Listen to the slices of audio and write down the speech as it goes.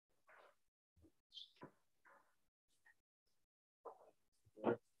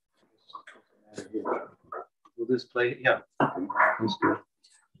Will this play? Yeah. Okay. That's good.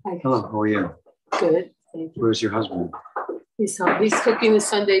 Hi. Hello, how are you? Good, thank you. Where's your husband? He's home. He's cooking the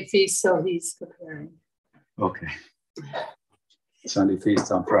Sunday feast, so he's preparing. Okay. Sunday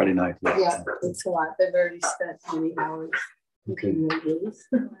feast on Friday night. Yeah, it's a lot. They've already spent many hours. Okay. Movies.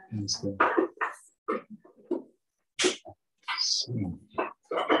 That's good. So,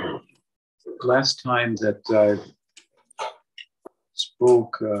 last time that I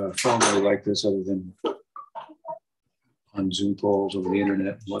spoke formally like this, other than on Zoom calls over the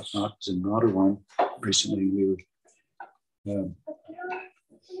internet and whatnot, was in Nadavan. Recently, we were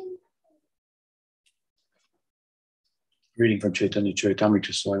reading from Chaitanya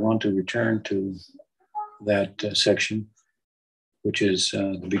Charitamrita, so I want to return to that section, which is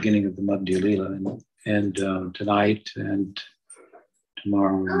the beginning of the Madhya Lila, and tonight and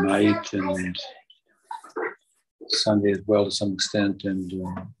tomorrow night and Sunday as well to some extent, and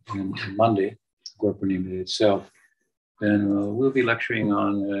Monday, Gorpurnima itself. And we'll be lecturing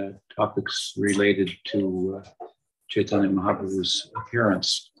on topics related to Chaitanya Mahaprabhu's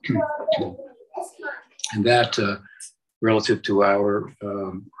appearance, and that relative to our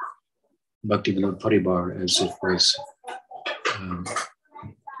Bhaktivinoda Paribar, as it was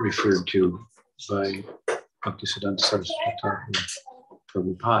referred to by Bhaktisiddhanta Saraswati Thakur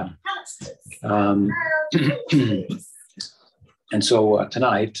Prabhupada. And so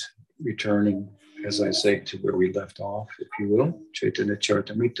tonight, returning, as I say, to where we left off, if you will, Chaitanya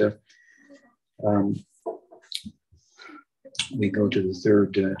Charitamrita, we go to the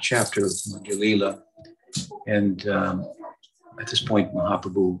third chapter of Madhya Lila, and at this point,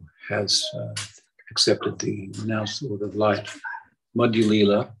 Mahaprabhu has accepted the renounced order of life. Madhya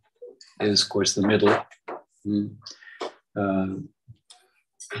Lila is, of course, the middle, in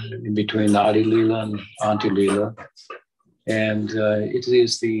between Adi Lila and Anti Lila, and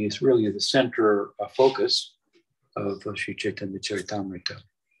it's really the center focus of Sri Chaitanya Charitamrita.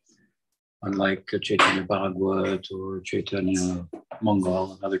 Unlike Chaitanya Bhagavad or Chaitanya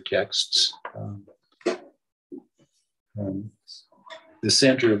Mangal and other texts, the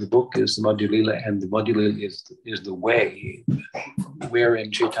center of the book is the Madhya Lila, and the Madhya Lila is the way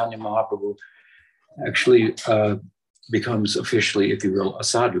wherein Chaitanya Mahaprabhu actually becomes officially, if you will, a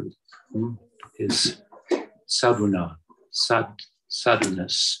sadhu. His sadhuna,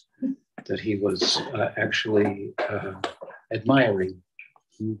 sadhuness that he was actually admiring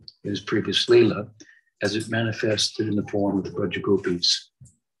in his previous Lila, as it manifested in the form of the Brajagopis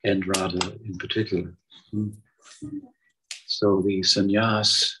and Radha in particular. So the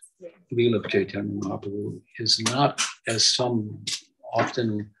sannyas Lila of Chaitanya Mahaprabhu is not, as some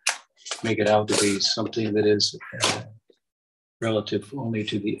often make it out to be, something that is relative only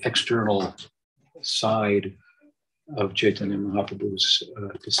to the external side of Chaitanya Mahaprabhu's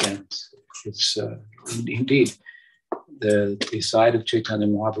descent. It's indeed the side of Chaitanya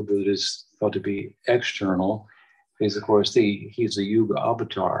Mahaprabhu that is thought to be external is, of course, he's a Yuga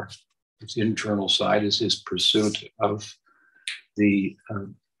avatar. Its internal side is his pursuit of the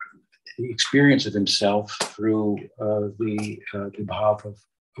experience of himself through the bhav of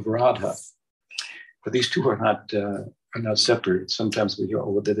Radha. But these two are not separate. Sometimes we hear,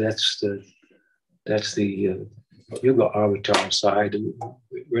 oh, that's the Yuga avatar side.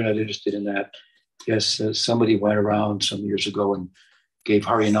 We're not interested in that. Yes, somebody went around some years ago and gave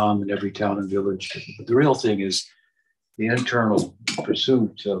Harinam in every town and village. But the real thing is the internal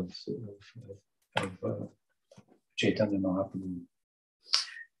pursuit of Chaitanya Mahaprabhu.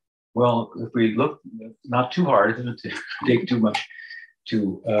 Well, if we look not too hard, it doesn't take too much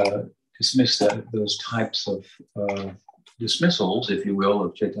to dismiss those types of dismissals, if you will,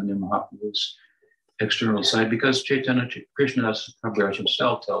 of Chaitanya Mahaprabhu's external side, because Chaitanya Krishnadas Kaviraj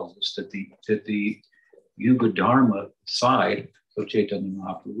himself tells us that the Yuga Dharma side of Chaitanya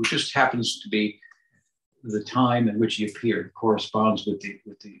Mahaprabhu, which just happens to be the time in which he appeared, corresponds with the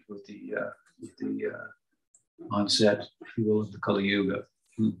onset, if you will, of the Kali Yuga.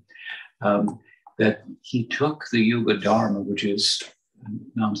 That he took the Yuga Dharma, which is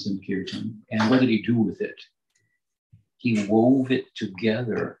Nam Sankirtan, and what did he do with it? He wove it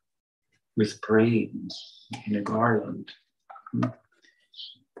together with praise in a garland.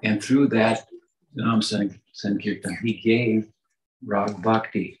 And through that Nam Sankirtan, he gave Rag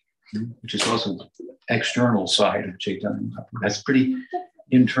Bhakti, which is also the external side of Chaitanya Mahaprabhu. That's pretty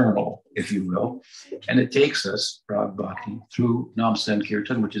internal, if you will. And it takes us, Rag Bhakti, through Nam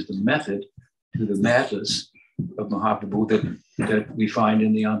Sankirtan, which is the method to the mattas of Mahaprabhu that we find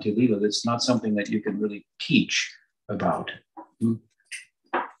in the Ante Lila. That's not something that you can really teach about.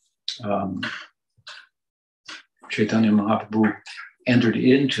 Chaitanya Mahaprabhu entered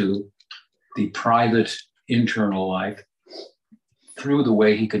into the private internal life through the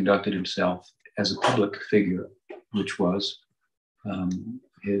way he conducted himself as a public figure, which was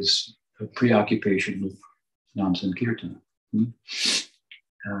his preoccupation with Nam Sankirtan.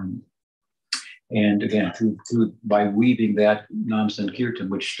 And again, by weaving that Nam Sankirtan,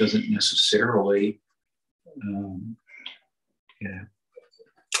 which doesn't necessarily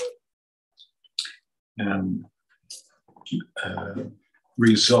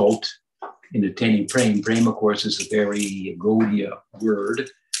result in attaining prema. Prema, of course, is a very Gaudiya word.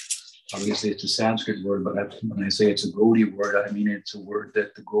 Obviously, it's a Sanskrit word, but when I say it's a Gaudiya word, I mean it's a word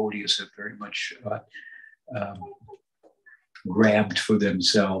that the Gaudiyas have very much grabbed for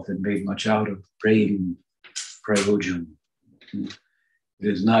themselves and made much out of. Prem, prayojan. It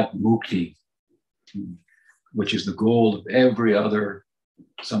is not mukti, which is the goal of every other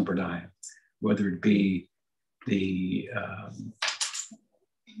sampradaya, whether it be the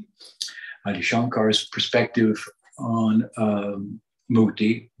Adi Shankar's perspective on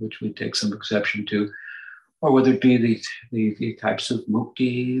mukti, which we take some exception to, or whether it be the types of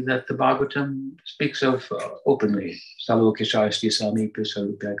mukti that the Bhagavatam speaks of openly. Salokeshasti samipa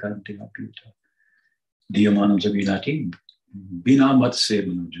salupyakanti apyuta diyamanam zavinati bina matse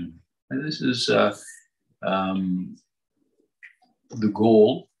manojana. And this is the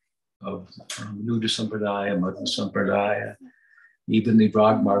goal of Nuda Sampradaya, Madhva Sampradaya, even the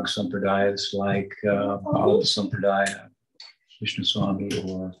Brahmarg Sampradayas like Bhava Sampradaya, Vishnu Swami,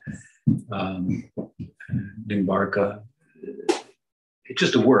 or Nimbarka. It's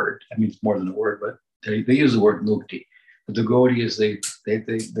just a word. I mean, it's more than a word, but they use the word mukti. But the Gaudiyas, they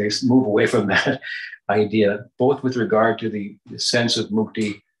move away from that idea, both with regard to the sense of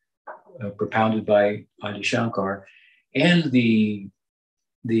mukti propounded by Adi Shankar, and the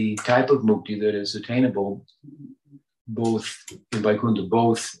type of mukti that is attainable both in Vaikuntha,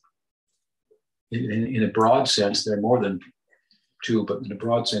 both in a broad sense. There are more than two, but in a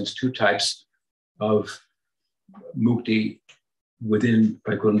broad sense, two types of mukti within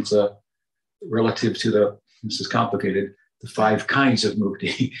Vaikuntha relative to this is complicated, the 5 kinds of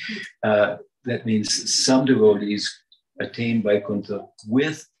mukti. That means some devotees attain Vaikuntha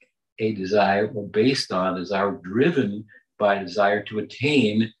with a desire, or based on a desire, driven by a desire to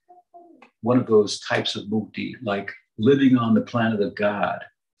attain one of those types of mukti, like living on the planet of God.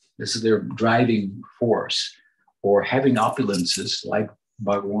 This is their driving force. Or having opulences like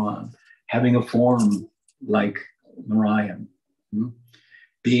Bhagawan, having a form like Narayan,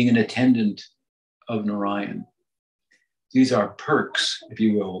 being an attendant of Narayan. These are perks, if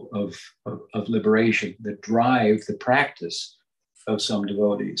you will, of liberation that drive the practice of some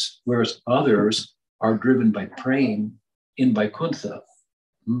devotees, whereas others are driven by prema in Vaikuntha.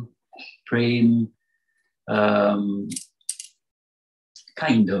 Prema,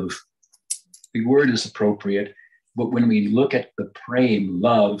 kind of. The word is appropriate, but when we look at the prema,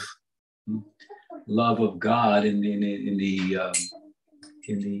 love of God in the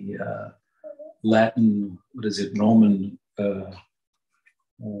Latin, what is it, Roman,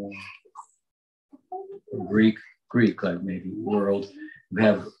 Greek, like maybe world, you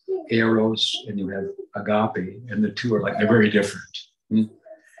have eros and you have agape, and the two are they're very different.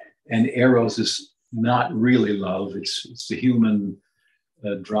 And eros is not really love; it's the human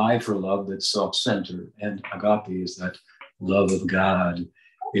drive for love that's self-centered, and agape is that love of God.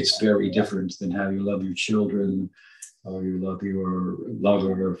 It's very different than how you love your children, or you love your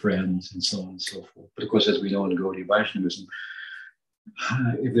lover or friends, and so on and so forth. But of course, as we know in Gaudiya Vaishnavism,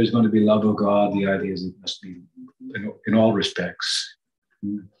 if there's going to be love of God, the idea is it must be in all respects,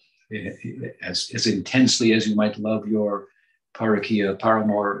 as intensely as you might love your parakia,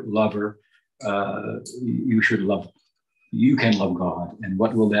 paramour lover, you can love God. And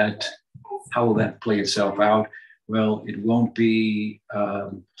how will that play itself out? Well, it won't be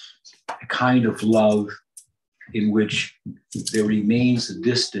a kind of love in which there remains a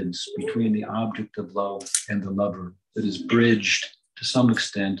distance between the object of love and the lover that is bridged to some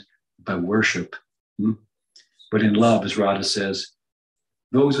extent by worship. But in love, as Radha says,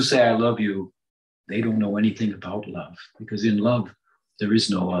 those who say, I love you, they don't know anything about love, because in love, there is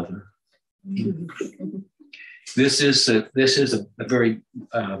no other. This is a very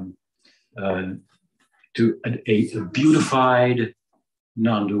a beautified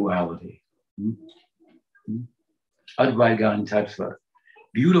non-duality. Advaigan Tattva,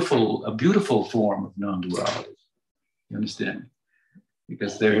 a beautiful form of non-duality. You understand?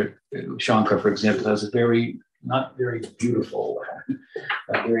 Because Shankar, for example, has not very beautiful,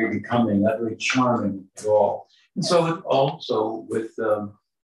 not very becoming, not very charming at all. And so also with the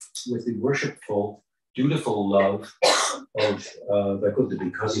worshipful, dutiful love of Vaikuntha,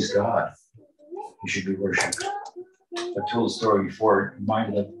 because he's God. he should be worshipped. I've told the story before,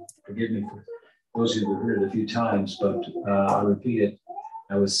 reminded of, forgive me for those who have heard it a few times, but I'll repeat it.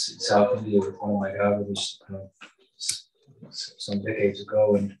 I was in South India with one of my godbrothers some decades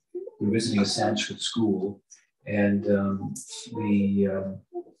ago, and we were visiting a Sanskrit school, and the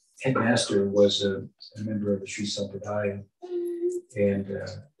headmaster was a member of the Sri Sampradaya and a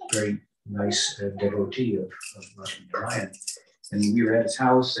very nice devotee of Lakshmi Narayan. And we were at his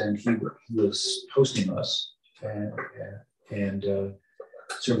house, and he was hosting us and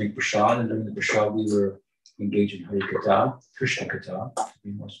serving prasad. And during the prasad, we were engaged in Hari Katha, Krishna Katha, to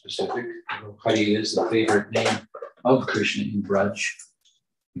be more specific. Hari is the favorite name of Krishna in Braj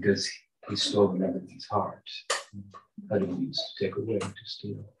because he stole everything's heart. Hari means to take away, to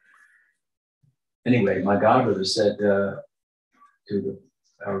steal. Anyway, my godbrother said to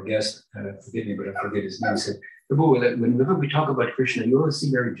our guest, forgive me, but I forget his name, said, whenever we talk about Krishna, you always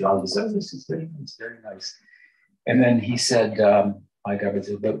seem very jolly. So this is very nice, very nice. And then he said, my godbrother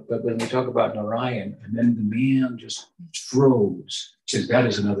said, but when we talk about Narayan, and then the man just froze. He said, that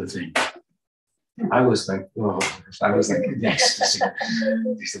is another thing. I was like, whoa, I was like, yes.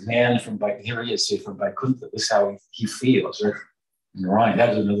 He's a man from, here he is, from Vaikuntha. This is how he feels, right? Narayan,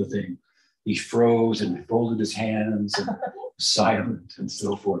 that is another thing. He froze and folded his hands and was silent and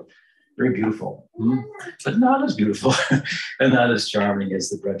so forth. Very beautiful, but not as beautiful and not as charming as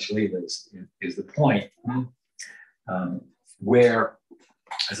the Braj Leela is the point. Where,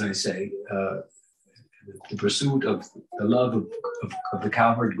 as I say, the pursuit of the love of the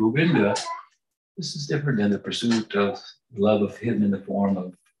cowherd Govinda, this is different than the pursuit of love of him in the form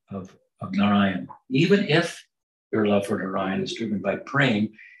of Narayan. Even if your love for Narayan is driven by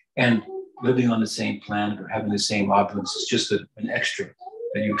praying and living on the same planet or having the same opulence, it's just an extra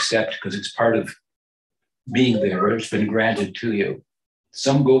that you accept because it's part of being there, or it's been granted to you.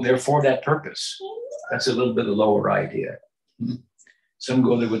 Some go there for that purpose. That's a little bit of a lower idea. Some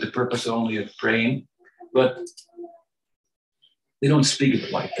go there with the purpose only of praying, but they don't speak of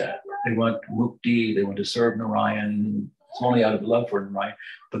it like that. They want mukti, they want to serve Narayan. It's only out of love for Narayan,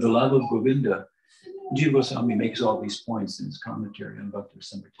 but the love of Govinda. Jiva Goswami makes all these points in his commentary on Bhakti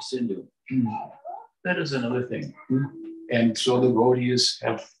Samrita Sindhu. That is another thing. And so the devotees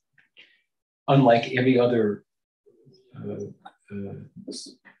have, unlike every other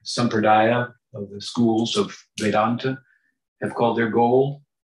sampradaya of the schools of Vedanta, have called their goal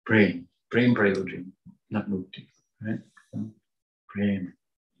praying, prayojam, not mukti, right? Praying.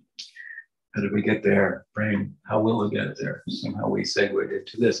 How did we get there? Praying. How will we get there? Somehow we segued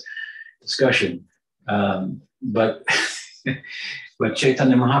into this discussion. But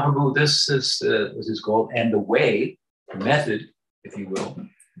Chaitanya Mahaprabhu, this was his goal, and the way, the method, if you will,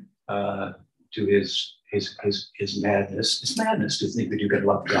 to his madness. It's madness to think that you can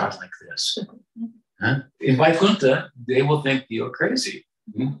love God like this. Huh? In Vaikuntha, they will think you're crazy.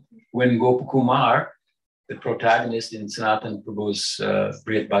 When Gopakumar, the protagonist in Sanatana Prabhu's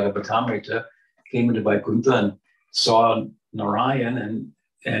Brihad Bhagavatamrita, came into Vaikuntha and saw Narayan,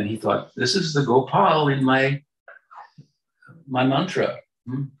 and he thought, this is the Gopal in my mantra.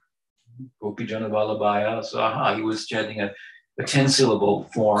 Gopi Jana Vallabhaya. So he was chanting a 10-syllable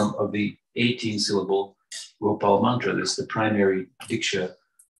form of the 18-syllable Gopal mantra. That's the primary Diksha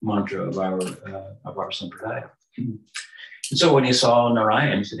mantra of our sampradaya. And so when he saw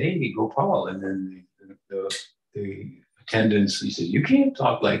Narayan, he said, hey, Gopal. And then the attendants, he said, you can't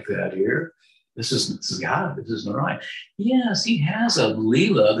talk like that here. This is God, this is Narayan. Yes, he has a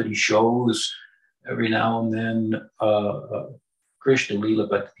Leela that he shows every now and then, Krishna Leela,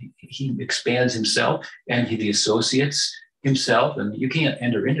 but he expands himself and he associates himself, and you can't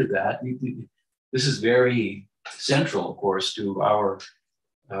enter into that. This is very central, of course, to our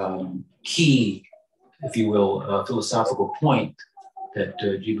key, if you will, philosophical point that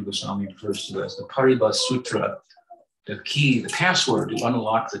Jiva Goswami refers to as the Paribhas Sutra, the key, the password to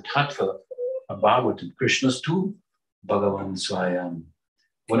unlock the tattva of Bhagavatam, Krishna's tu Bhagavan Swayam.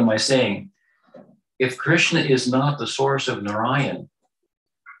 What am I saying? If Krishna is not the source of Narayan,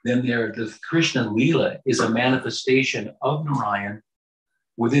 then the Krishna Leela is a manifestation of Narayan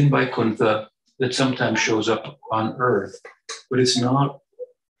within Vaikuntha that sometimes shows up on earth, but it's not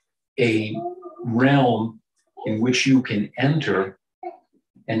a realm in which you can enter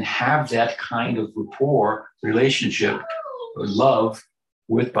and have that kind of rapport, relationship, or love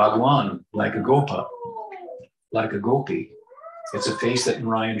with Bhagavan, like a Gopa, like a Gopi. It's a face that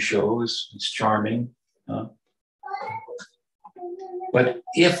Narayan shows. It's charming. But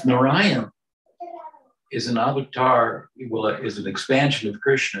if Narayan is an avatar, is an expansion of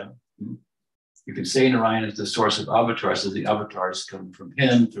Krishna, you can say Narayan is the source of avatars, so the avatars come from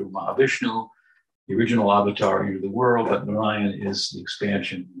him through Mahavishnu, the original avatar into the world, but Narayan is the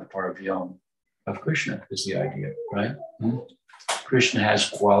expansion, the Paravyam of Krishna, is the idea, right? Krishna has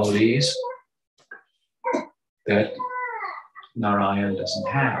qualities that Narayan doesn't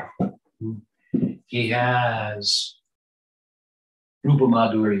have. He has Rupa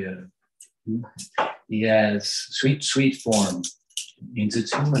Madhurya. He has sweet form, means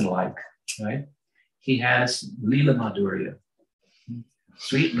it's human-like, right? He has Leela Madhurya,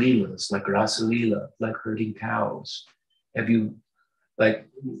 sweet leelas, like Rasa Leela, like herding cows. Have you, like,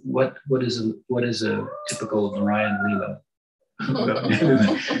 what is a typical Narayan Leela?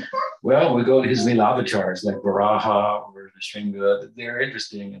 Well, we go to his Leela avatars, like Varaha or Nrsimha. They're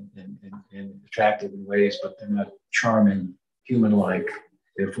interesting and attractive in ways, but they're not charming, human-like.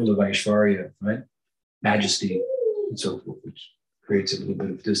 They're full of Aishwarya, right? Majesty, and so forth, which creates a little bit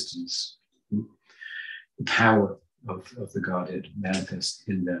of distance. The power of the Godhead manifests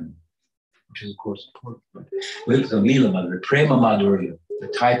in them, which is, of course, important. But with the Leela Madhurya, Prema Madhurya, the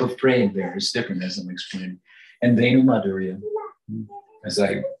type of praying there is different, as I'm explaining. And Venu Madhurya, as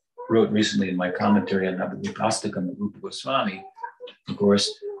I wrote recently in my commentary on Navadvipastakam of Rupa Goswami, of course,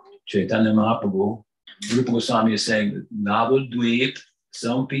 Chaitanya Mahaprabhu, Rupa Goswami is saying that Navadvip,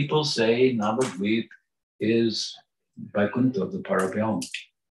 some people say Navadvip is Vaikuntha, the Paravyam.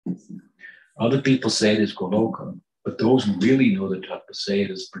 Other people say it is Goloka, but those who really know the Tattva say it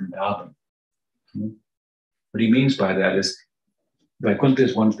is Vrindavan. What he means by that is Vaikuntha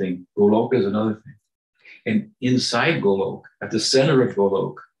is one thing, Goloka is another thing. And inside Golok, at the center of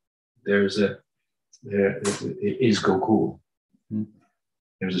Golok, there is Gokul.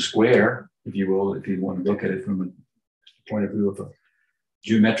 There's a square, if you will, if you want to look at it from a point of view of a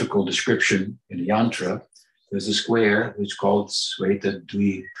geometrical description in a yantra. There's a square which is called Sweta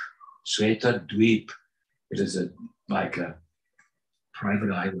Dweep. Sweta Dweep. It is like a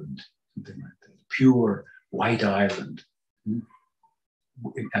private island, something like that. Pure white island.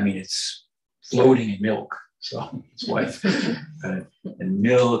 I mean, it's floating in milk, so it's white. And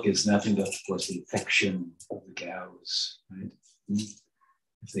milk is nothing but, of course, the affection of the cows, right?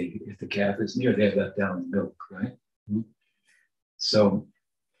 If the calf is near, they let down the milk, right? So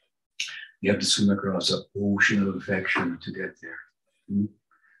you have to swim across an ocean of affection to get there. And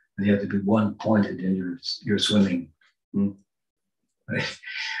you have to be one-pointed in your swimming. Right?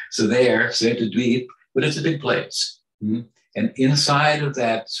 So there, Sweta Dweep, but it's a big place. And inside of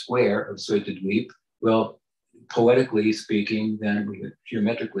that square of Sweta Dweep, well, poetically speaking, then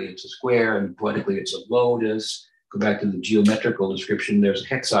geometrically it's a square, and poetically it's a lotus. Go back to the geometrical description, there's a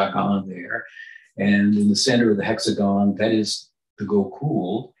hexagon there. And in the center of the hexagon, that is the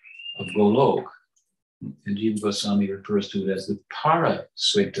Gokul of Golok. And Jiva Goswami refers to it as the Para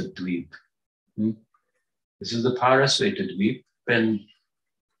Sweta Dweep. This is the Para Sweta Dweep. And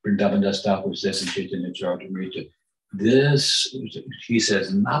Vrindavan Das Thakur says in Chaitanya Charitamrita, this, he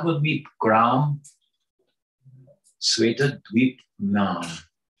says, Navadvip Gram Sweta Dweep Nam.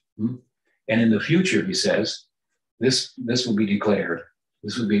 And in the future, he says, this will be declared.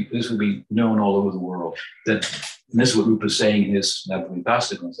 This will be known all over the world. That, and this is what Rupa is saying in his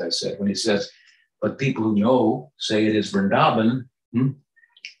Navadvipastakam, as I said, when he says, but people who know say it is Vrindavan. He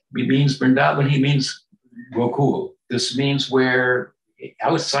means Vrindavan, he means Gokul. This means where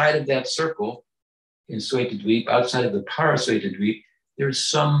outside of that circle, in Sweta Dweep, outside of the Para Sweta Dweep, there's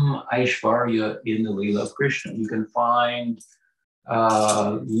some Aishvarya in the Leela of Krishna. You can find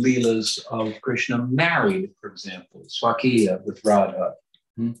Leelas of Krishna married, for example, Swakiya with Radha.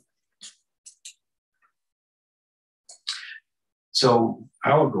 So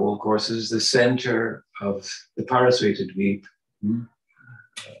our goal, of course, is the center of the Para Sweta Dweep,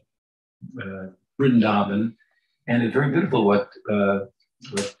 Vrindavan, and it's very beautiful what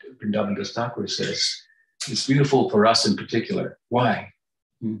Vrindavan Das Thakur says. It's beautiful for us in particular. Why?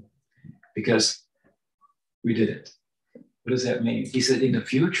 Because we did it. What does that mean? He said in the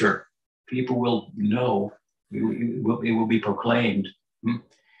future, people will know, it will be proclaimed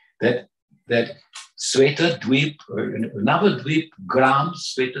that Sweta Dweep, or Navadvip Gram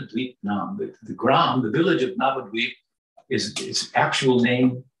Sweta Dweep Nam. The Gram, the village of Navadvip, is its actual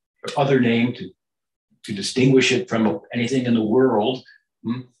name, or other name to distinguish it from anything in the world,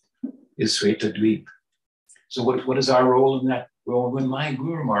 is Sweta Dweep. So what is our role in that? Well, when my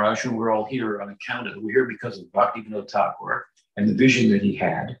Guru Maharaj, and we're all here on account of it, we're here because of Bhaktivinoda Thakur and the vision that he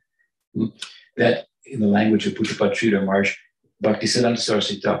had, that in the language of Pujapat Sridhar Maharaj, Bhaktisiddhanta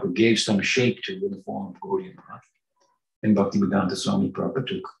Saraswati Thakur gave some shape to in the form of Gaudiya Math, and Bhaktivedanta Swami Prabhupada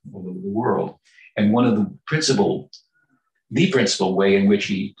took all over the world. And one of the principal way in which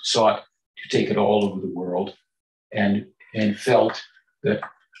he sought to take it all over the world and felt that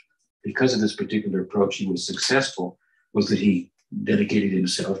because of this particular approach, he was successful, was that he dedicated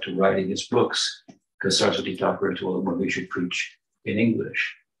himself to writing his books, because Saraswati Thakur told him, well, we should preach in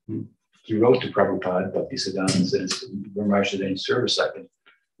English. He wrote to Prabhupada, Bhaktisiddhanta, and said, Brahmash, any service I can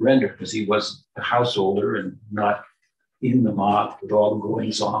render, because he was the householder and not in the mob with all the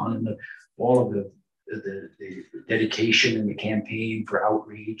goings on and all of the dedication and the campaign for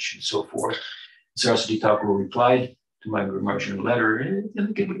outreach and so forth. Saraswati Thakur replied to my Guru Maharaj in a letter, I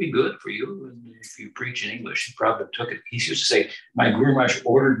think it would be good for you and if you preach in English. He probably took it. He used to say, my Guru Maharaj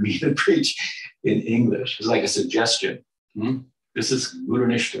ordered me to preach in English. It's like a suggestion. This is Guru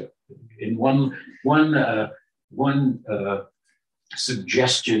Nishta. In one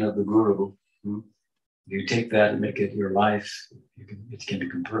suggestion of the Guru, you take that and make it your life, it can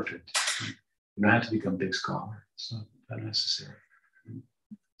become perfect. You don't have to become a big scholar. It's not unnecessary.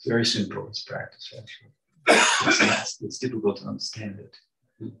 It's very simple, it's practice, actually. It's difficult to understand it.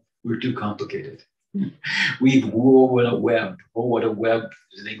 We're too complicated. We've woven a web. Oh, what a web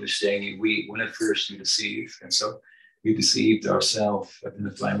is an English saying. We, when at first you deceive. And so we deceived ourselves,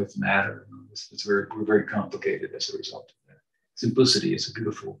 identifying with matter. We're very complicated as a result of that. Simplicity is a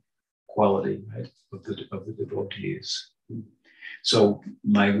beautiful quality, right, of the devotees. So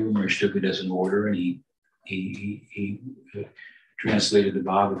my Guru Maharaj took it as an order, and he translated the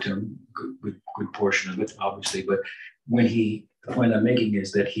Bhagavatam, good portion of it, obviously. But the point I'm making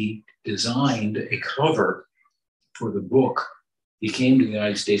is that he designed a cover for the book. He came to the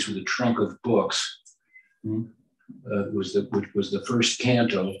United States with a trunk of books, which was the first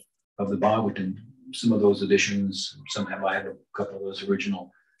canto of the Bhagavatam. Some of those editions, somehow I have a couple of those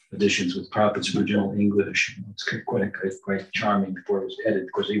original editions with Prabhupada's original English. It's quite charming before it was edited,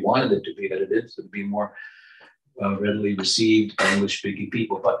 because he wanted it to be edited so to be more readily received by English-speaking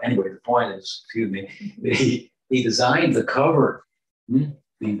people. But anyway, the point is, he designed the cover,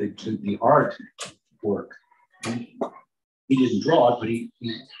 the art work. He didn't draw it, but he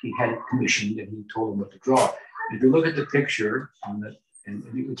had it commissioned, and he told him what to draw. If you look at the picture, and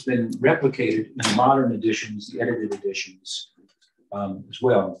it's been replicated in modern editions, the edited editions as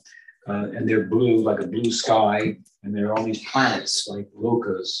well. And they're blue, like a blue sky, and there are all these planets like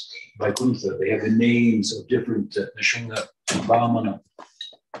Lokas, Vaikuntha. They have the names of different Nishinga, Vamana,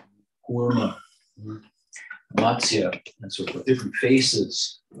 Kurma, Matsya, and so forth, different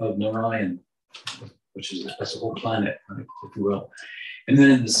faces of Narayan, that's a whole planet, right, if you will. And then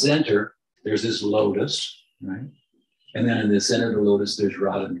in the center, there's this lotus, right? And then in the center of the lotus, there's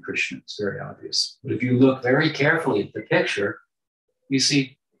Radha and Krishna. It's very obvious. But if you look very carefully at the picture, you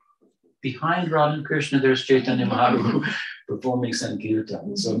see behind Radha and Krishna, there's Chaitanya Mahaprabhu performing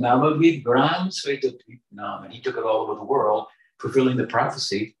Sankirtan. So Namavid Gram Sveta Nam, and he took it all over the world, fulfilling the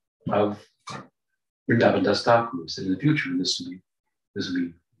prophecy of Vrindavan Das Thakur. So in the future, this will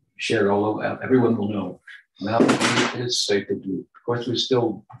be shared all over. Everyone will know. Namavid is Sveta. Of course, we're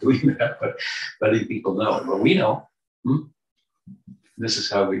still doing that, but letting people know. But we know. This is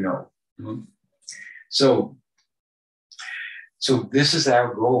how we know. So this is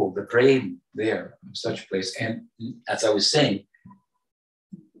our goal, the frame there of such a place. And as I was saying,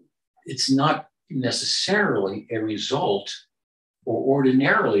 it's not necessarily a result, or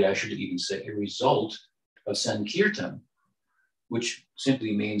ordinarily, I should even say, a result of Sankirtan, which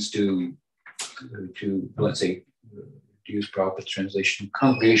simply means to let's say, to use Prabhupada's translation,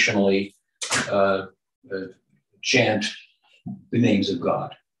 congregationally chant the names of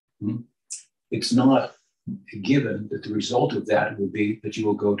God. It's not given that the result of that will be that you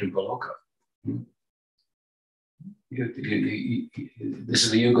will go to Goloka. This is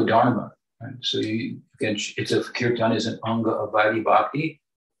the Yuga Dharma. Right? So it's a kirtan is an anga of Vaidhi Bhakti.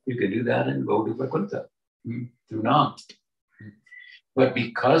 You can do that and go to Vaikuntha through Nam. But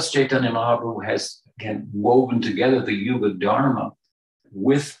because Chaitanya Mahaprabhu has, again, woven together the Yuga Dharma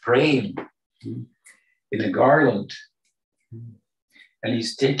with prem in a garland, and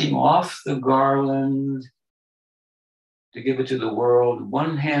he's taking off the garland to give it to the world.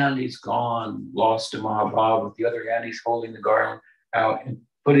 One hand, he's gone, lost to Mahabharata. With the other hand, he's holding the garland out and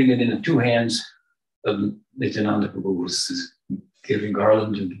putting it in the two hands of Nityananda Prabhu, who is giving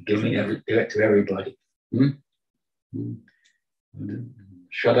garland and giving it to everybody.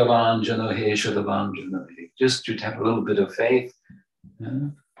 Shadavanjana he, Shadavanjana he. Just to have a little bit of faith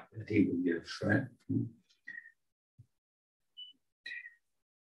that he will give, right?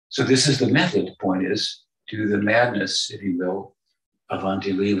 So this is the method, the point is, to the madness, if you will, of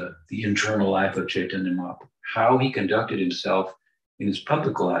Anti Lila, the internal life of Chaitanya Mahaprabhu. How he conducted himself in his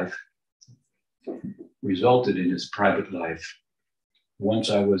public life resulted in his private life. Once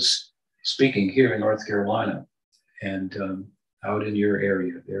I was speaking here in North Carolina, and out in your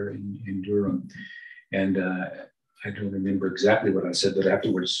area there in Durham. And I don't remember exactly what I said, but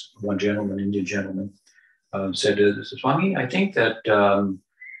afterwards, one gentleman, Indian gentleman, said to Swami, I think that the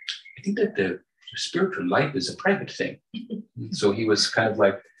spiritual life is a private thing. So he was kind of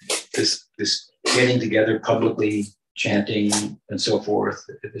like this getting together publicly, chanting and so forth.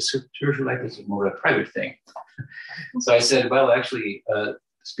 The spiritual life is more a private thing. So I said, well, actually,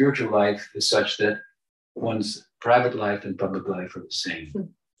 spiritual life is such that one's private life and public life are the same.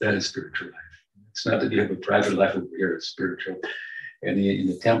 That is spiritual life. It's not that you have a private life over here, it's spiritual. And in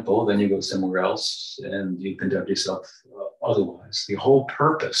the temple, then you go somewhere else and you conduct yourself otherwise. The whole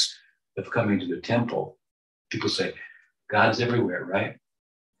purpose of coming to the temple, people say, God is everywhere, right?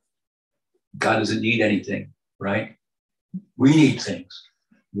 God doesn't need anything, right? We need things.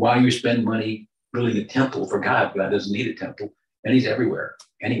 Why you spend money building a temple for God? God doesn't need a temple, and he's everywhere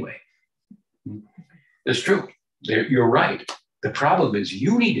anyway. It's true. You're right. The problem is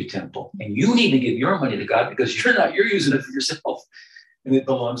you need a temple, and you need to give your money to God because you're using it for yourself, and it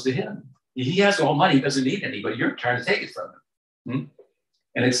belongs to him. He has all money, he doesn't need any, but you're trying to take it from him.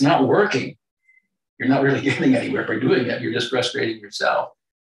 And it's not working. You're not really getting anywhere by doing it. You're just frustrating yourself.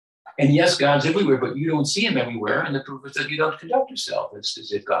 And yes, God's everywhere, but you don't see him everywhere. And the proof is that you don't conduct yourself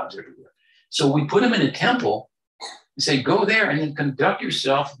as if God's everywhere. So we put him in a temple and say, go there and then conduct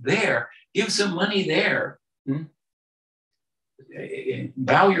yourself there. Give some money there.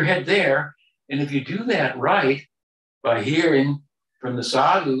 Bow your head there. And if you do that right, by hearing from the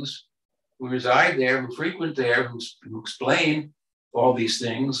sadhus who reside there, who frequent there, who explain all these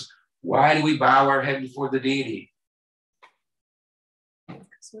things, why do we bow our head before the deity?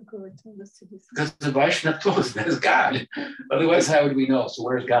 Because the Vaishnava told us that is God. Otherwise, how would we know? So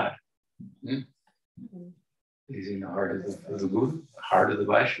where's God? He's in the heart of the Guru, heart of the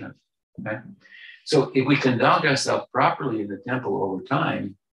Vaishnava. Okay? So if we conduct ourselves properly in the temple over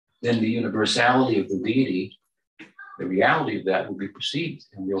time, then the universality of the deity, the reality of that will be perceived,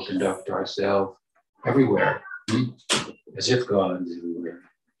 and we'll conduct ourselves everywhere, as if God is everywhere,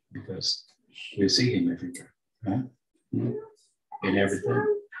 because we see him everywhere, right? In everything.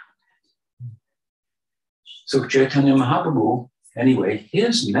 So Chaitanya Mahaprabhu, anyway,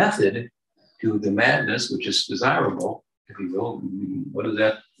 his method to the madness, which is desirable, if you will, what is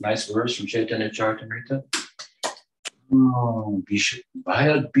that nice verse from Chaitanya Charitamrita?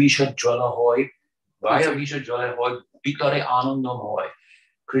 Bhaya Bisha Jala Hoy, Bhaya Bisha Jala Hoy, Bitare Anandam Hoy,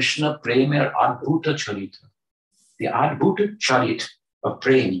 Krishna Premer Adbhuta Charita. The Adbhuta Charit of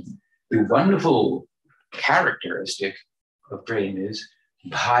Prem, the wonderful characteristic of Prem is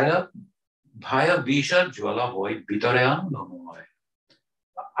Bhaya Bisha Jala Hoy, Bitare Anandam Hoy.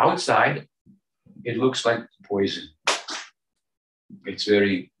 Outside, it looks like poison. It's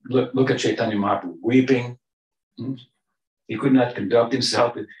very, look at Chaitanya Mahaprabhu weeping. He could not conduct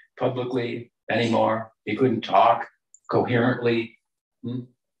himself publicly anymore. He couldn't talk coherently.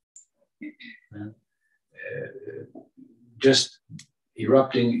 Just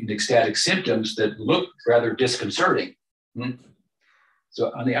erupting in ecstatic symptoms that look rather disconcerting.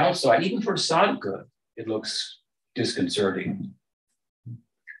 So on the outside, even for sadhaka, it looks disconcerting.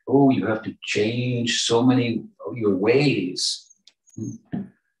 Oh, you have to change so many of your ways.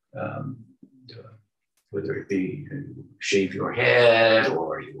 Whether it be shave your head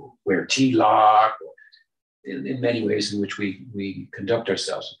or you wear tilak, in many ways in which we conduct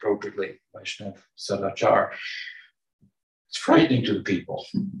ourselves appropriately, Vaishnava Sadachar. It's frightening to the people,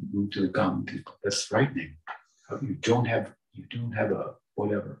 to the common people. That's frightening. You don't have a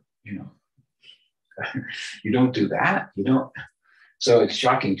whatever, you don't do that. You don't. So it's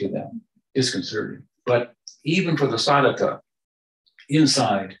shocking to them, disconcerting. But even for the sadhaka,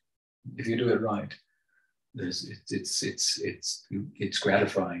 inside, if you do it right, it's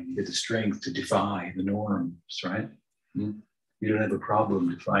gratifying. You get the strength to defy the norms, right? You don't have a problem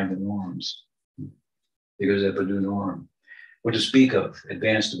defying the norms because they have a new norm. What to speak of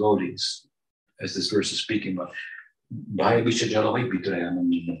advanced devotees, as this verse is speaking about.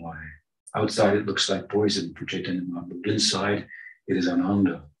 Outside it looks like poison for Chaitanya Mahaprabhu. Inside it is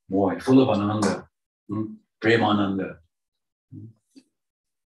ananda, moy, full of ananda, premananda.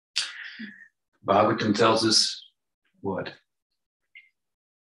 Bhagavatam tells us what?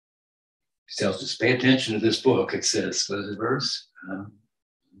 He tells us, pay attention to this book. It says, what is the verse?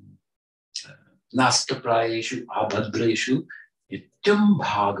 Nasta prayeshu abhadreshu ityam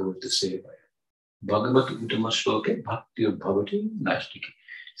bhagavata sevaya. Bhagavata uttama shloke bhaktir bhavati nastiki.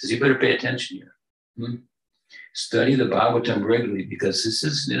 Says you better pay attention here. Study the Bhagavatam regularly because this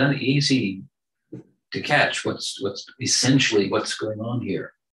is not easy to catch what's essentially what's going on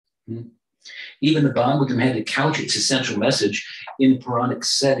here. Even the Bhagavatam had to couch its essential message in Puranic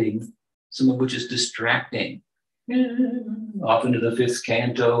setting, some of which is distracting. Often to the fifth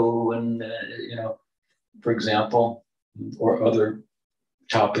canto, and for example, or other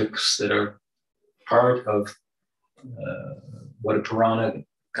topics that are part of what a Purana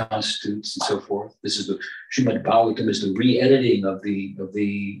constitutes and so forth. This is the Srimad Bhagavatam is the re-editing of the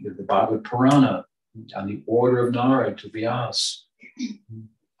Bhagavad Purana on the order of Narada to Vyas,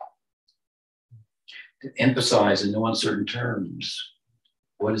 to emphasize in no uncertain terms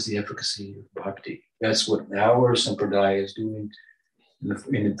what is the efficacy of bhakti. That's what our sampradaya is doing in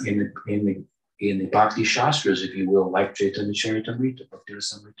the bhakti shastras, if you will, like Chaitanya Charitamrita, Bhakti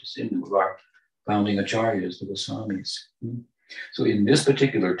Rasamrita Sindhu, of our founding acharyas, the Goswamis. So in this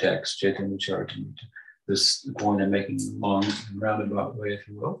particular text, Chaitanya Charitamrita, the point I'm making in a long and roundabout way, if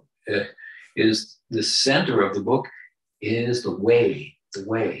you will, is the center of the book is the way.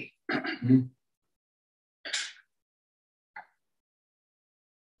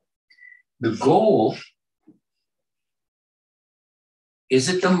 The goal, is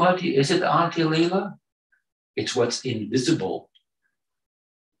it the Anti Leela? It's what's invisible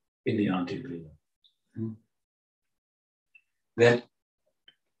in the Anti Leela. That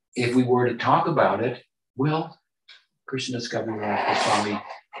if we were to talk about it, well, Krishnadas Kaviraj Swami,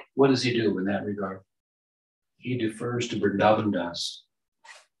 what does he do in that regard? He defers to Vrindavan Das.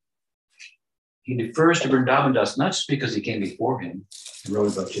 He defers to Vrindavan Das, not just because he came before him and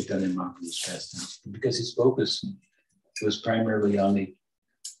wrote about Chaitanya Mahaprabhu's pastimes, but because his focus was primarily on the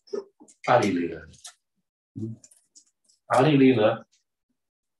Adi Leela. Adi Leela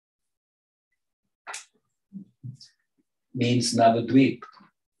means Navadvip.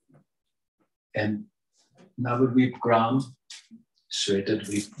 And Navadvip Gram,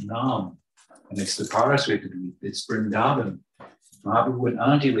 Svetadvip Nam. And it's the Parasvetadvip, it's Vrindavan. Mahaprabhu and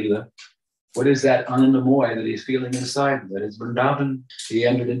Anti Leela. What is that Anandamoy that he's feeling inside? That is Vrindavan. He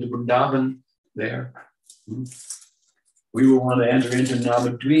entered into Vrindavan there. We will want to enter into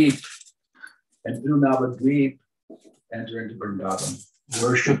Navadvip. And through Navadvip, enter into Vrindavan.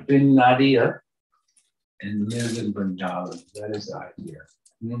 Worship in Nadia and live in Vrindavan. That is the idea.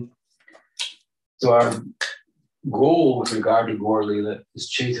 So our goal with regard to Gaur Leela is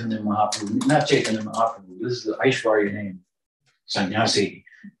Chaitanya Mahaprabhu. Not Chaitanya Mahaprabhu. This is the Aishwarya name. Sannyasi.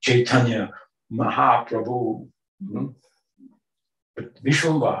 Chaitanya Mahaprabhu. But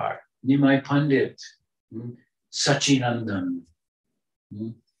Vishwambar, Nimai Pandit, Sachinandan.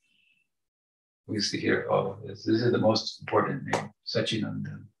 We see here all of this. This is the most important name,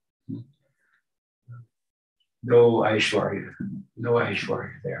 Sachinandan. No Aishwarya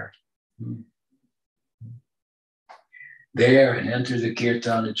there. There, and enter the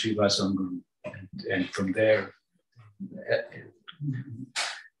Kirtan at Srivasangam. And from there,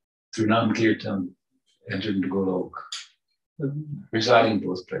 through Nam Kirtan, entered into Golok, residing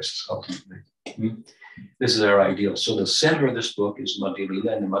both places ultimately. This is our ideal. So the center of this book is Madhya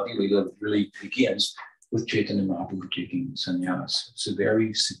Leela, and the Madhya Leela really begins with Chaitanya Mahaprabhu taking sannyas. It's a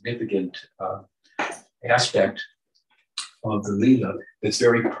very significant aspect of the Leela that's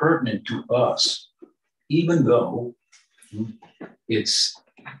very pertinent to us, even though it's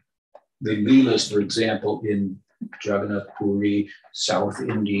the Leelas, for example, in Jagannath Puri, South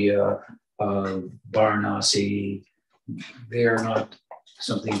India, Varanasi, they're not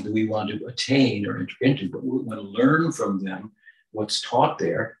something that we want to attain or enter into, but we want to learn from them what's taught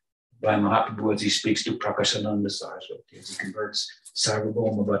there by Mahaprabhu as he speaks to Prakashananda Saraswati, as he converts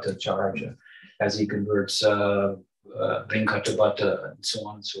Sarvabhauma Bhattacharya, as he converts Venkata Bhatta, and so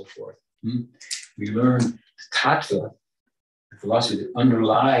on and so forth. We learn the tattva, the philosophy that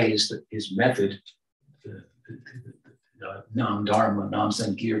underlies his method, Nam Dharma, Nam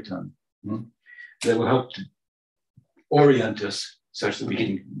Sankirtan, that will help to orient us such that we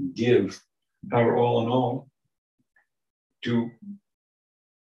can give our all in all to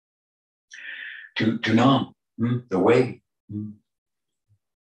Nam, the way,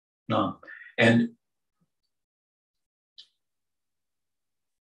 Nam. And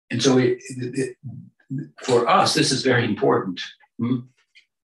so for us, this is very important,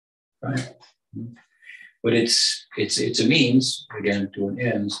 right? But it's a means, again, to an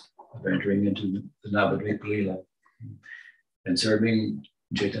end of entering into the Navadvip Leela and serving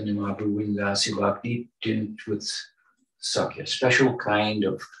Chaitanya Mahaprabhu in Dasya Bhakti tinged with Sakya, special kind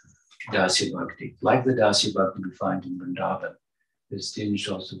of Dasya Bhakti, like the Dasya Bhakti we find in Vrindavan, is tinged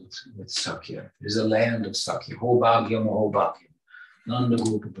also with Sakya. It is a land of Sakya. Ho Bhagyam, Ho Bhagyam. Nanda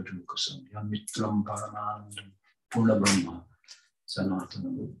Gopa Patrukasam, Yamitram Paramanandam, Purna Brahma,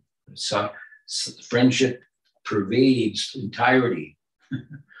 Sanatana. Friendship pervades the entirety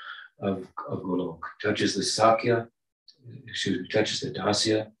of Golok. Touches the Sakya, touches the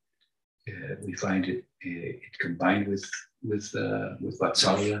Dasya. We find it combined with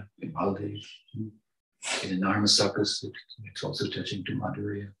Vatsalya in Maldives. In the Narmasakas, it's also touching to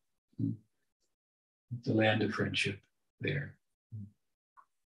Madhurya. The land of friendship there.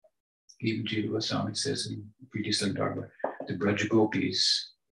 Even Jiva Swami says in Priti Dharma, the Braj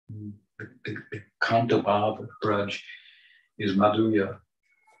Gopis, the Kanta Bhav of Braj is Madhurya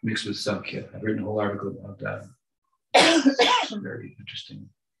mixed with Sakya. I've written a whole article about that. It's a very interesting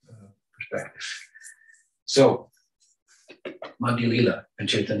perspective. So, Madhya Lila and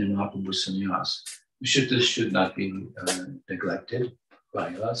Chaitanya Mahaprabhu's sannyas. This should not be neglected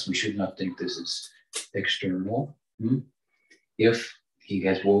by us. We should not think this is external. If he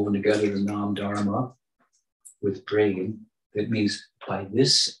has woven together the Nam Dharma with praying, that means by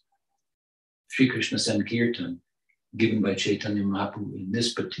this Sri Krishna Sankirtan given by Chaitanya Mahaprabhu in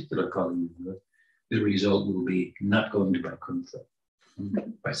this particular Kali Yuga, the result will be not going to Vaikuntha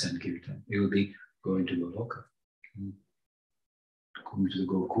by Sankirtan. It will be going to Goloka. Going to the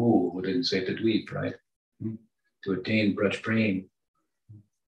Gokul within Svetadweep, right? To attain Braj Prem.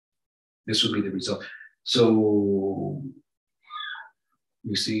 This will be the result. So,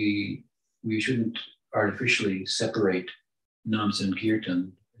 you see, we shouldn't artificially separate Nam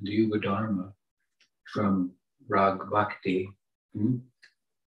Sankirtan, the Yuga Dharma, from Rag Bhakti. We'll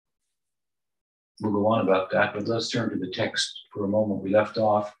go on about that, but let's turn to the text for a moment. We left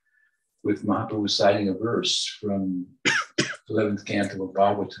off with Mahaprabhu citing a verse from 11th canto of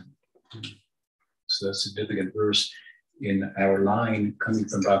Bhagavatam. So that's a significant verse in our line coming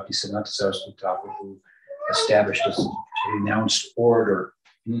from Bhakti Siddhanta Saraswati Thakur, who established a renounced order,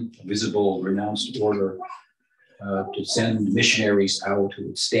 a visible renounced order to send missionaries out who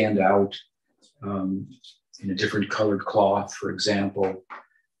would stand out in a different colored cloth, for example,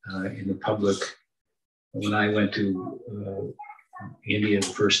 in the public. When I went to India the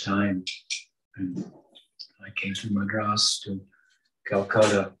first time, and I came through Madras to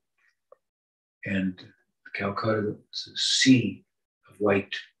Calcutta, and Calcutta was a sea of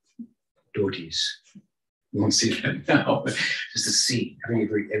white dhotis. You won't see that now, but just a sea.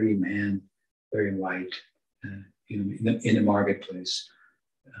 Every man wearing white, in the marketplace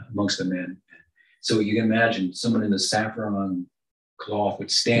amongst the men. So you can imagine someone in the saffron cloth would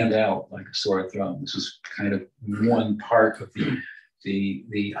stand out like a sore thumb. This was kind of one part of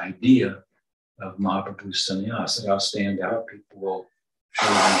the idea of Mahaprabhu's sannyas. That I'll stand out, people will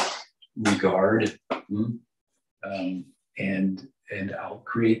show regard, and I'll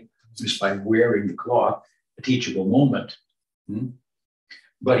create, just by wearing the cloth, a teachable moment.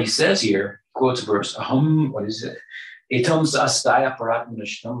 But he says here, quotes a verse, Aham, what is it? Etam sastaya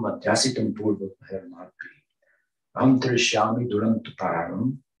paratmanashtam madhyasitam purva bhairamapi. Aham trishyami durantu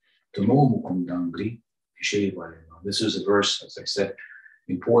pararam tamo mukundangri ishevayama. This is a verse, as I said,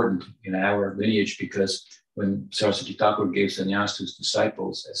 important in our lineage, because when Saraswati Thakur gave sannyas to his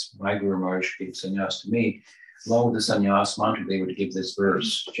disciples, as my Guru Maharaj gave sannyas to me, along with the sannyas mantra, they would give this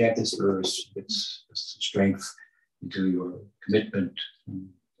verse. Chant this verse, it's strength into your commitment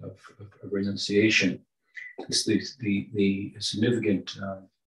of renunciation. It's the significant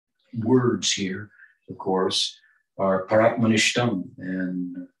words here, of course, are paratmanishtam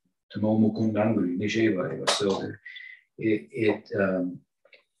and tamo mukundangri nishevaya. So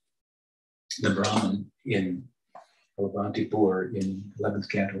the Brahmin in Bhavantipur in 11th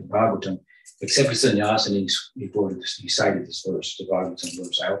canto of Bhagavatam accepted sannyas, and he cited this verse, the Bhagavatam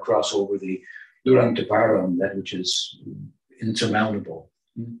verse. I'll cross over the Durantaparam, that which is insurmountable,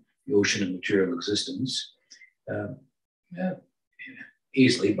 the ocean of material existence,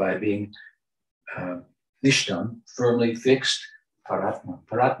 easily by being nishtam, firmly fixed,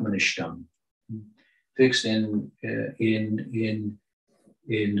 paratmanishtam, fixed in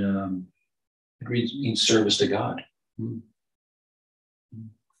service to God.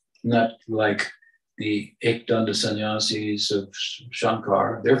 Not like the Ekdanda sannyasis of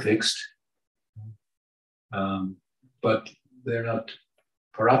Shankar, they're fixed, but they're not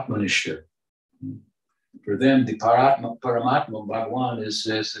paratmanishta. For them, the Paramatma, Bhagwan, is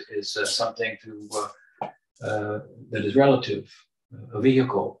something that is relative, a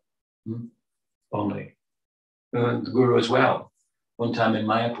vehicle only. The Guru as well. One time in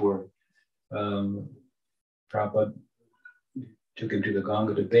Mayapur, Prabhupada took him to the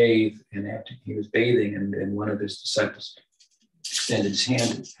Ganga to bathe, and after he was bathing, and one of his disciples extended his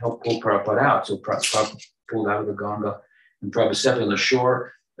hand and helped pull Prabhupada out. So Prabhupada pulled out of the Ganga, and Prabhupada stepped on the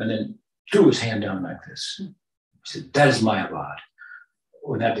shore and then threw his hand down like this. He said, "That is Mayavad."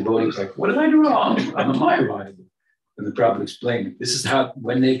 When that devotee was like, "What did I do wrong? I'm a Mayavad." And the Prabhupada explained, this is how,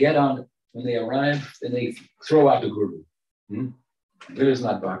 when they arrive, then they throw out the guru. It is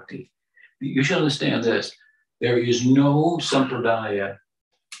not bhakti. You should understand this. There is no sampradaya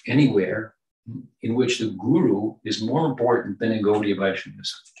anywhere in which the guru is more important than in Gaudiya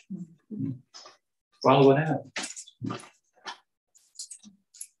Vaishnavism. Follow what happened.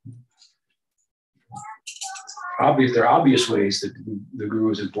 There are obvious ways that the guru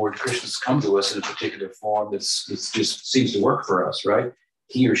is important. Krishna's come to us in a particular form that just seems to work for us, right?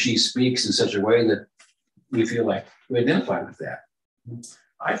 He or she speaks in such a way that we feel like we identify with that.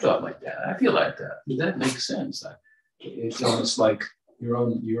 I thought like that. I feel like that. That makes sense. It's almost like your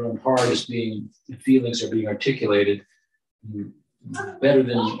own heart is feelings are being articulated better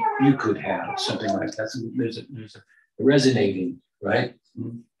than you could have, something like that. So there's a resonating, right?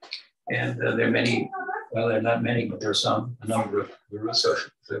 And there are many. Well, there are not many, but there are a number of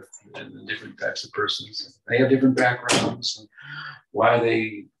different types of persons. They have different backgrounds, and why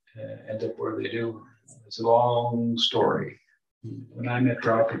they end up where they do. It's a long story. When I met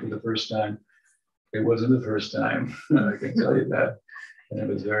Prabhupada for the first time, it wasn't the first time, I can tell you that. And it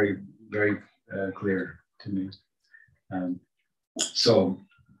was very, very clear to me. So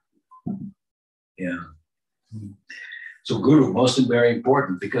guru, most very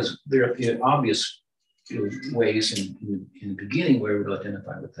important, because there are obvious ways in the beginning where we will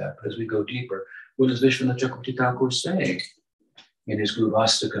identify with that. But as we go deeper, what does Vishwanath Chakravarti Thakur say in his Guru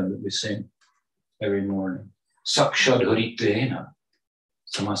Vastakam that we sing every morning? Sakshad Haritena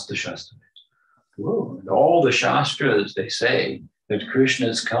Samasta Shastra. All the Shastras, they say that Krishna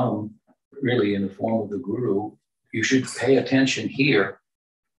has come really in the form of the Guru. You should pay attention here.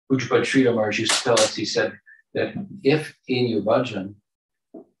 Pujapad Sridhar Maharaj used to tell us, he said that if in your bhajan,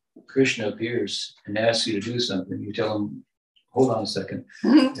 Krishna appears and asks you to do something, you tell him, hold on a second,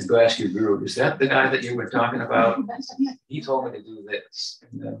 and go ask your guru, is that the guy that you were talking about? He told me to do this,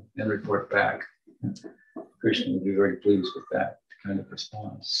 and then report back. Krishna would be very pleased with that kind of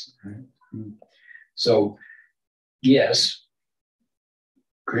response. Right? So, yes,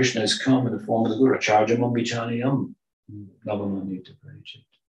 Krishna has come in the form of the Guru. Charjamam vichaniyam, navamanita parichet.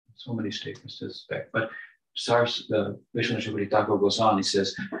 So many statements to this effect. But Vishwanath Chakravarti Thakur goes on, he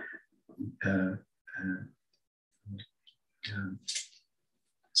says,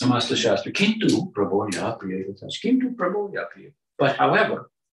 Samasta Shastra, Kintu Prabhoya Priyavitas, Kintu Prabhoya Priyavitas. But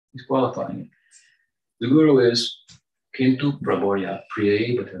however, he's qualifying it. The Guru is Kintu Prabhoya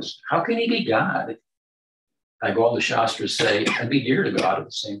Priyavitas. How can he be God, like all the Shastras say, and be dear to God at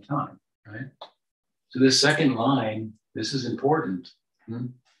the same time, right? So this second line, this is important.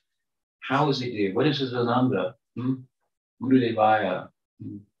 How is he dear? What is his Ananda? Gurudevaya,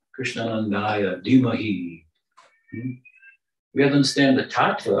 Krishnanandaya, Dhimahi. We have to understand the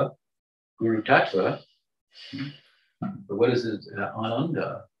tattva, Guru tattva, but what is it,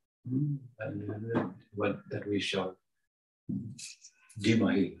 Ananda? What that we shall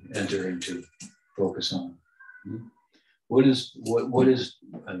Dhimahi enter into, focus on. What is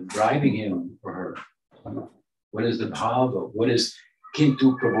driving him or her? What is the bhava? What is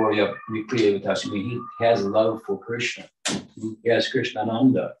Kintu Prabhoya Priyavitas? I mean, he has love for Krishna. He has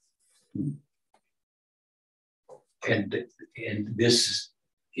Krishnananda. And this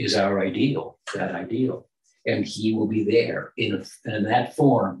is our ideal, that ideal. And he will be there in that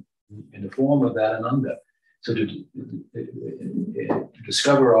form, in the form of that Ananda. So to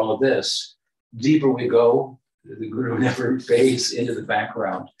discover all of this, deeper we go, the Guru never fades into the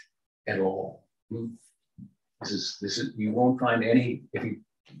background at all. This is you won't find any, if you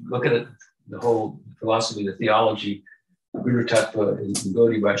look at it, the whole philosophy, the theology, Guru Tattva in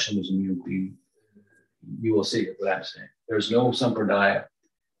Gaudiya Vaishnavism, you will see it, what I'm saying. There's no sampradaya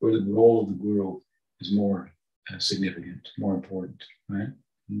where the role of the Guru is more significant, more important, right?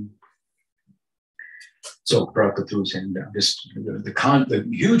 So Prabhupada threw his hand down. The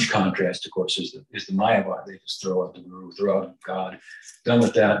huge contrast, of course, is the Mayavad. They just throw out the Guru, throw out God. Done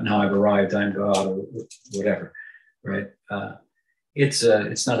with that. Now I've arrived. I'm God, or whatever, right? It's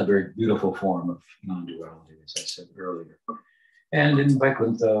not a very beautiful form of non-duality, as I said earlier. And in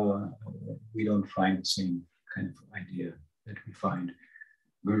Vaikuntha, we don't find the same kind of idea that we find.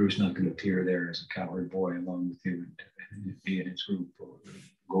 Guru's not going to appear there as a cowherd boy along with you and be in his group, or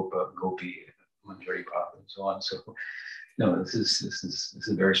Gopi, Manjari Papa, and so on. So, no, this is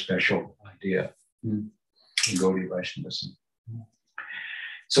a very special idea in Gaudiya Vaishnavism.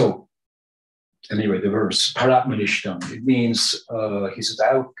 So, anyway, the verse Paratmanishtam, it means he says,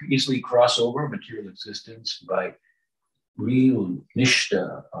 I will easily cross over material existence by real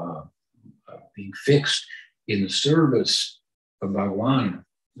nishta, being fixed in the service of Bhagavan.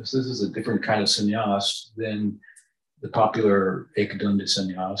 This is a different kind of sannyas than the popular Ekadanda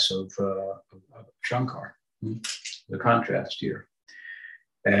sannyas of Shankar, the contrast here.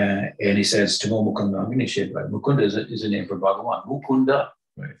 And he says, Tamo Mukunda Agnished. Mukunda is a name for Bhagavan. Mukunda,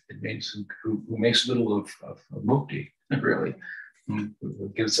 right? It means who makes little of mukti, really. Who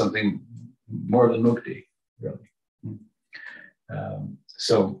gives something more than mukti, really.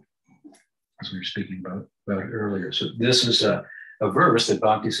 So, as we were speaking about it earlier. So this is a verse that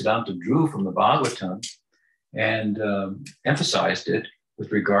Bhaktisiddhanta drew from the Bhagavatam and emphasized it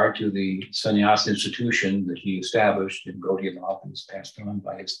with regard to the sannyas institution that he established in Gaudiya Math and was passed on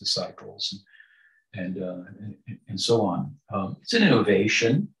by his disciples and so on. It's an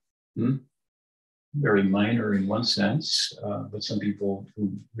innovation, very minor in one sense, but some people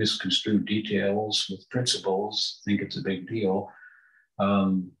who misconstrue details with principles think it's a big deal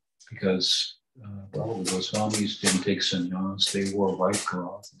because well, the Goswamis didn't take sannyas, they wore white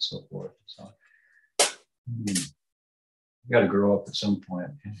cloth and so forth. So, you got to grow up at some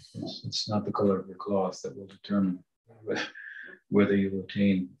point. It's not the color of your cloth that will determine whether you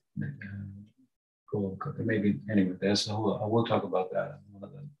attain gold. Maybe, anyway, that's the whole, we'll talk about that in one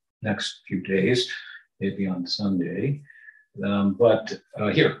of the next few days, maybe on Sunday. But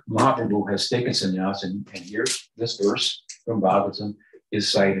here, Mahaprabhu has taken sannyas, and here, this verse from Bhagavatam is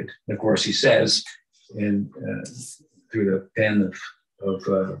cited. And of course, he says, through the pen of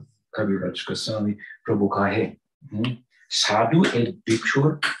Kaviraj Goswami, Prabhu Kahe, Sadhu et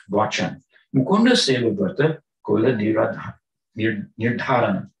Bhikshur Vachan. Mukunda Seva Bhata Koila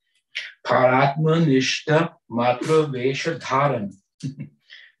Nirdharan. Paratma Nishta Matra Vesha Dharan.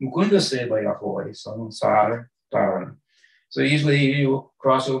 Mukunda Seva Yahoy Samsara Dharan. So usually you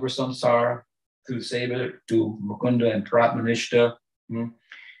cross over samsara through Seva to Mukunda and Paratma Nishta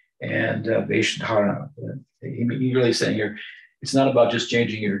and Vesha Dharan. He's really saying here, it's not about just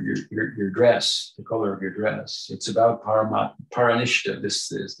changing your dress, the color of your dress. It's about paranishta.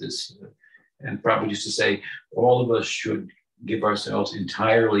 This and Prabhupada used to say, all of us should give ourselves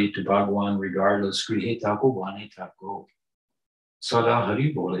entirely to Bhagavan, regardless. Krihe tako vane tako. Sada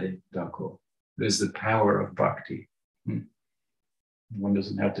hari bole tako. There's the power of bhakti. One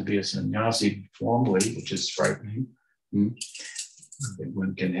doesn't have to be a sannyasi formally, which is frightening.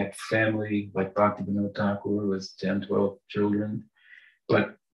 One can have family like Bhaktivinoda Thakur with 10, 12 children,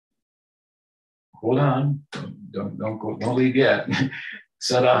 but hold on, don't leave yet.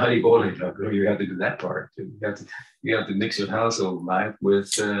 Sada Hari Bole Thakur, you have to do that part too. You have to mix your household life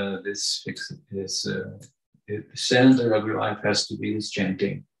with this the center of your life has to be this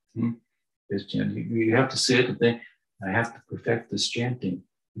chanting. This chanting. You have to sit and think, I have to perfect this chanting.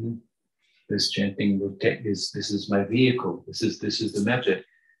 This chanting will take this is my vehicle. This is the method.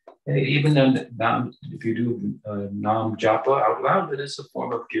 And even if you do Nam Japa out loud, it is a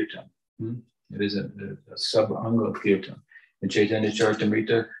form of kirtan. It is a sub-anga of kirtan. In Chaitanya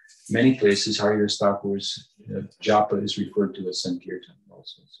Charitamrita, many places, Haridas Thakur's Japa is referred to as Sankirtan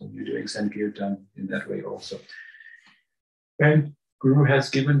also. So you're doing Sankirtan in that way also. And Guru has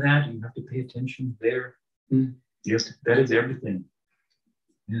given that. You have to pay attention there. Yes, that is everything.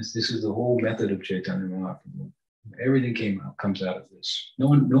 Yes, this is the whole method of Chaitanya Mahaprabhu. Everything comes out of this. No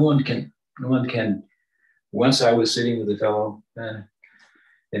one can. Once I was sitting with a fellow,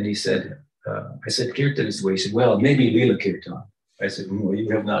 and he said, I said, Kirtan is the way. He said, well, maybe Leela Kirtan. I said, well, you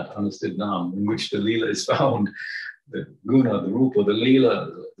have not understood Nam, in which the Leela is found. The Guna, the Rupa, the Leela,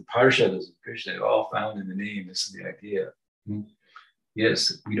 the Parshadas of Krishna, they're all found in the name. This is the idea.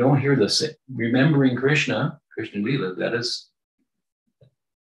 Yes, we don't hear the remembering Krishna Leela, that is,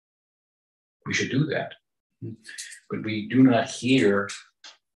 we should do that. But we do not hear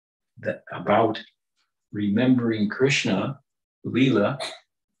that about remembering Krishna, Leela,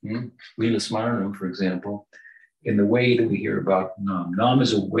 Leela Smaranam, for example, in the way that we hear about Nam. Nam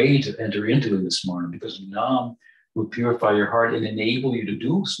is a way to enter into Leela Smaranam because Nam will purify your heart and enable you to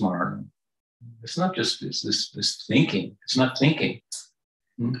do Smaranam. It's not just this thinking. It's not thinking.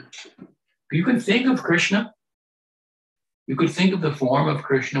 You can think of Krishna. You could think of the form of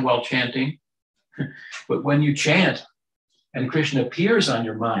Krishna while chanting. But when you chant and Krishna appears on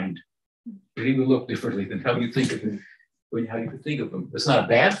your mind, it will look differently than how you think of him. How you think of him. It's not a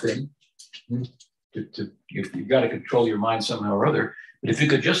bad thing. You've got to control your mind somehow or other. But if you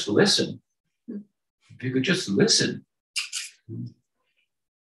could just listen, and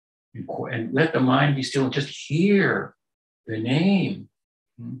let the mind be still and just hear the name.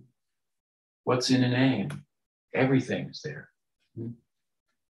 What's in a name? Everything is there.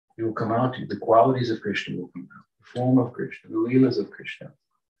 It will come out to you. The qualities of Krishna will come out. The form of Krishna, the Leelas of Krishna.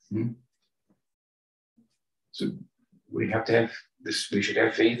 So we have to have this, we should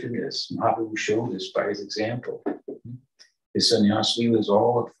have faith in this. Mahaprabhu showed this by his example. His sannyas was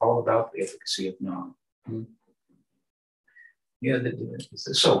all about the efficacy of Nam. Yeah,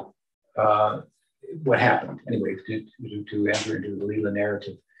 so what happened? Anyway, to enter into the Leela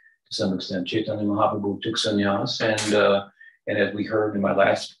narrative to some extent, Chaitanya Mahaprabhu took sannyas, and as we heard in my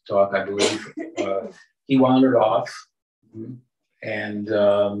last talk, I believe, he wandered off and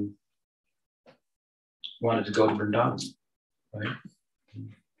wanted to go to Vrindavan, right?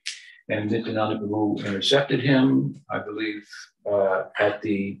 And Nityananda Prabhu intercepted him, I believe, at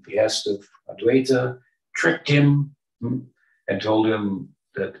the behest of Advaita, tricked him, and told him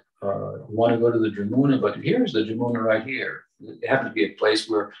that want to go to the Jamuna, but here's the Jamuna right here. It happened to be a place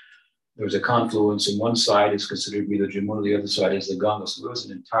where there was a confluence, and one side is considered to be the Jamuna, the other side is the Ganga. So it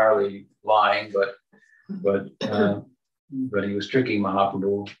wasn't entirely lying, but he was tricking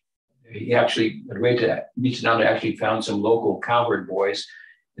Mahaprabhu. He actually, Nityananda actually found some local cowherd boys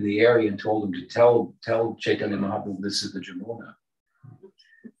in the area and told them to tell Chaitanya Mahaprabhu this is the Jamuna.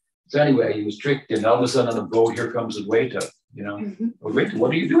 So anyway, he was tricked, and all of a sudden on the boat, here comes Advaita. Advaita,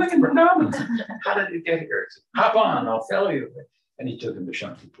 what are you doing in Vrindavan? How did you get here? Said, hop on, I'll tell you. And he took him to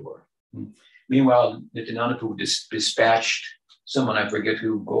Shantipur. Meanwhile, Nityananda Prabhu dispatched someone, I forget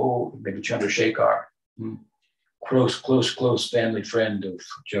who, maybe Chandrasekhar, close family friend of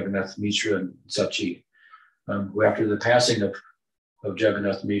Jagannath Mishra and Sachi, who after the passing of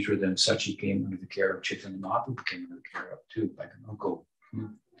Jagannath Mishra, then Sachi came under the care of Chaitanya Mahaprabhu, came under the care of too, like an uncle.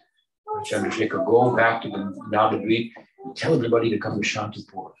 Chandrasekhar, go back to the Navadvip and tell everybody to come to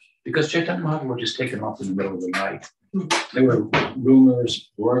Shantipur. Because Chaitanya Mahaprabhu was just taken off in the middle of the night. There were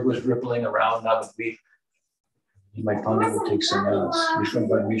rumors, word was rippling around Navadvip. My Pandit will take sannyas.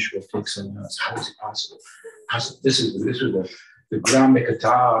 Vishwambhai Mishra will take sannyas. How is it possible? This is the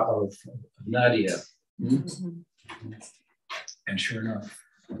Gramikata of Nadia. And sure enough,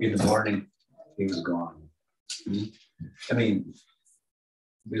 in the morning, he was gone. I mean,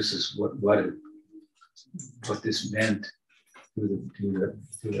 this is what this meant to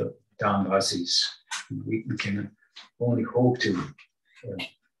the Damvasis. We can only hope to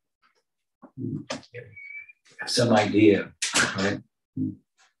have some idea, right?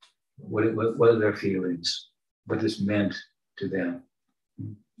 What are their feelings? What this meant to them?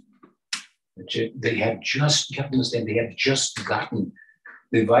 They had just, you have to understand, they had just gotten,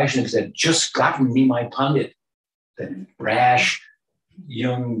 the Vaishnavas had just gotten Nimai Pandit, that brash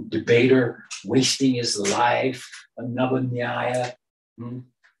young debater wasting his life, a Navanyaya.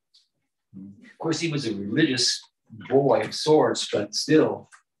 Of course, he was a religious boy of sorts, but still,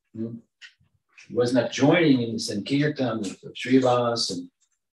 he was not joining in the Sankirtan of Srivas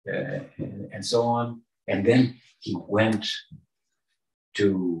and so on. And then he went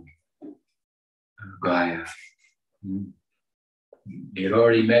to Gaya. He had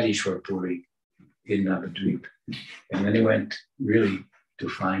already met Ishwar Puri in Navadvip. And then he went really to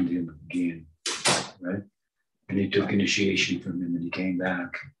find him again, right? And he took initiation from him, and he came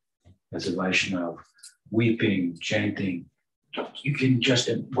back as a Vaishnava, weeping, chanting. You can just,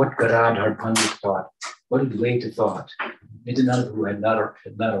 what Gadadhar Pandit thought, what Advaita thought. Nityananda who had not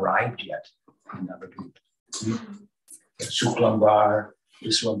arrived yet in Navadvip. Suklambar,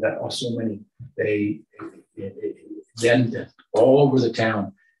 this one, that, so many. Then all over the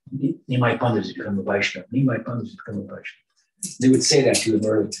town, Nimai Pandit has become a Vaishnava. Nimai Pandit has become a Vaishnava. They would say that to him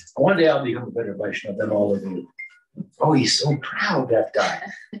early. One day I'll become a better Vaishnava than all of you. Oh, he's so proud, that guy.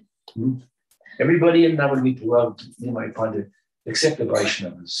 Everybody in Navadvip loved Nimai Pandit, except the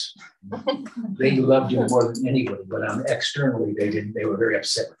Vaishnavas. They loved him more than anybody, but externally they didn't. They were very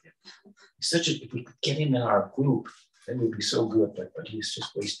upset with him. If we could get him in our group, that would be so good, but he's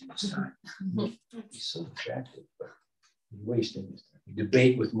just wasting his time. He's so attractive, but he's wasting his time. You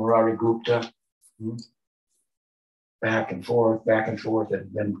debate with Murari Gupta, back and forth, and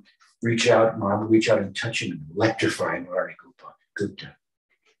then reach out and touch him and electrify Murari Gupta.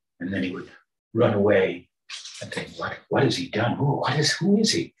 And then he would run away and think, what has he done? Who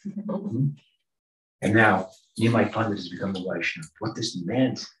is he? And now Nimai Pandit has become a Vaishnava. What this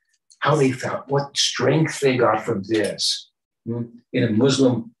meant, how they felt, what strength they got from this. In a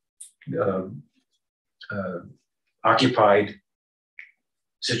Muslim occupied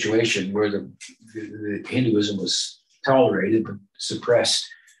situation where the Hinduism was tolerated but suppressed.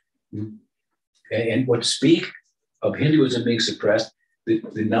 And what to speak of Hinduism being suppressed,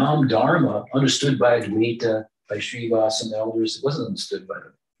 the Nam Dharma understood by Advaita, by Srivas and elders, it wasn't understood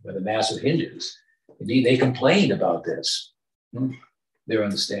by the mass of Hindus. Indeed, they complained about this, their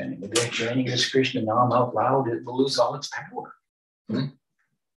understanding. But they're chanting this Krishna Nam out loud, it will lose all its power. And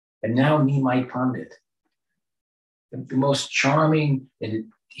now Nimai Pandit, the most charming,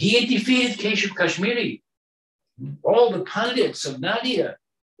 and he had defeated Keshav Kashmiri. All the pundits of Nadia.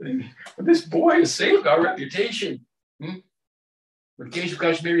 This boy has saved our reputation. When Keshav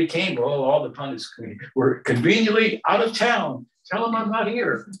Kashmiri came, all the pundits were conveniently out of town. Tell him I'm not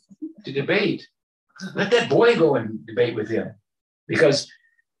here to debate. Let that boy go and debate with him. Because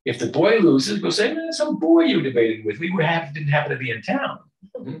if the boy loses, we'll say, some boy you debated with. We didn't happen to be in town.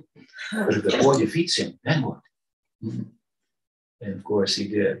 But if the boy defeats him, then what? And of course he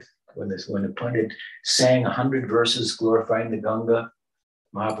did. When the Pandit sang 100 verses glorifying the Ganga,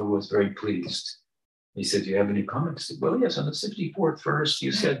 Mahaprabhu was very pleased. He said, do you have any comments? Said, well, yes, on the 64th verse,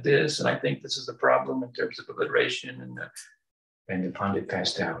 you said this, and I think this is the problem in terms of alliteration. And the Pandit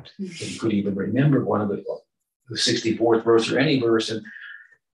passed out. He could even remember one of the 64th verse or any verse. And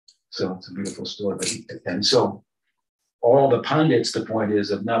so it's a beautiful story. And so all the Pandits, the point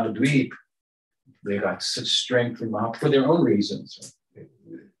is, of Navadvip, they got such strength from Mahaprabhu for their own reasons.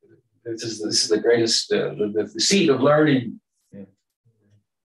 This is the greatest, the seat of learning.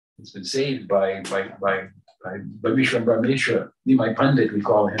 It's been saved by Bhavishwan Brahmeshwar, Nimai Pandit, we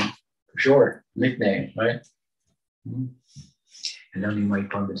call him for short, nickname, right? And now Nimai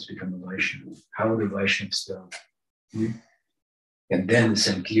Pandits become a Vaishnava. How the Vaishnavas done? And then the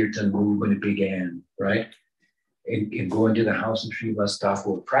Sankirtan movement began, right? And going to the house of Srivas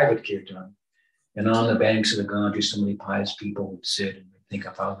Thakur, private kirtan, and on the banks of the Ganges, so many pious people would sit and think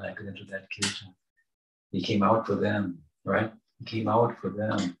of how I could enter that kirtan. He came out for them, right? He came out for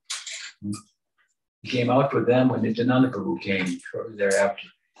them. He came out for them when Nityananda Prabhu came shortly thereafter.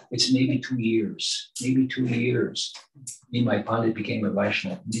 It's maybe 2 years, Nimai Pandit became a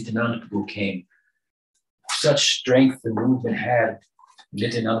Vaishnava. Nityananda Prabhu came. Such strength the movement had.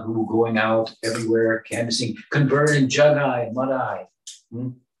 Nityananda Prabhu going out everywhere, canvassing, converting Jagai and Madai.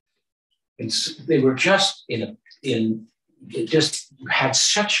 And they were just it just had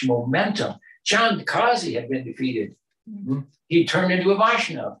such momentum. Chand Kazi had been defeated. He turned into a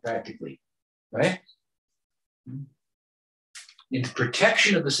Vaishnava practically, right? In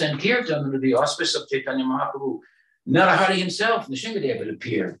protection of the Sankirtan under the auspice of Chaitanya Mahaprabhu, Narahari himself, Nishingadeva, had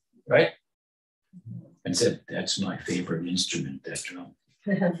appeared, right? And said, that's my favorite instrument, that drum.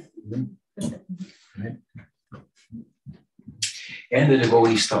 Right? And the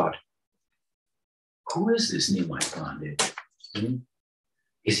devotees thought, who is this Nimai Pandit?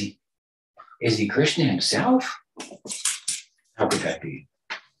 Is he Krishna himself? How could that be?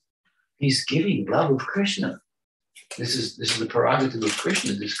 He's giving love of Krishna. This is the prerogative of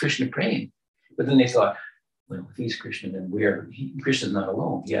Krishna, this Krishna praying. But then they thought, well, if he's Krishna, then Krishna's not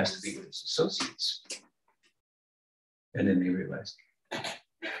alone. He has to be with his associates. And then they realized,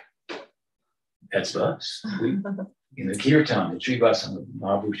 that's us. In the Kirtan, the Srivasana,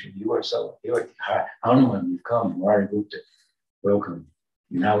 Mahabhushan, you are Hanuman, you've come, Mari Gupta, welcome.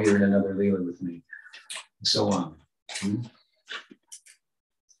 Now you're in another Leela with me. And so on.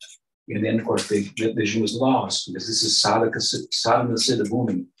 And then, of course, the vision was lost because this is Sadhana Siddha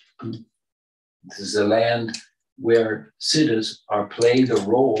Bhumi. This is a land where siddhas are playing the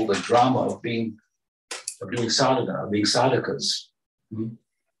role, the drama of doing sadhana, of being sadhakas.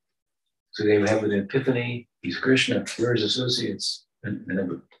 So they would have an epiphany, he's Krishna, we're his associates, and it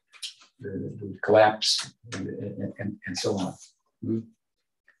would collapse and so on.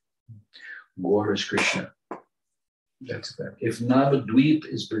 Gaur is Krishna. That's that. If Navadvip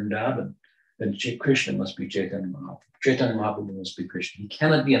is Vrindavan, then Krishna must be Chaitanya Mahaprabhu. Chaitanya Mahaprabhu must be Krishna. He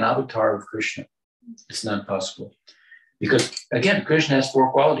cannot be an avatar of Krishna. It's not possible. Because, again, Krishna has 4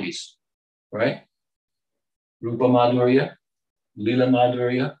 qualities, right? Rupa Madhurya, Lila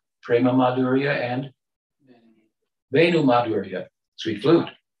Madhurya, Prema Madhurya, and Venu Madhurya, sweet flute,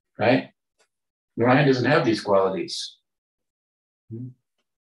 right? Narayan doesn't have these qualities.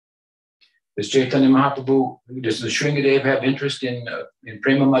 Does Chaitanya Mahaprabhu, does the Shringadev have interest in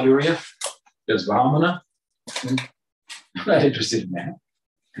Prema Madhurya? Does Vamana? I'm not interested in that.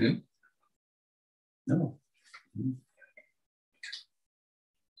 No.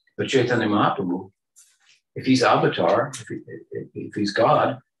 But Chaitanya Mahaprabhu, if he's avatar, if he's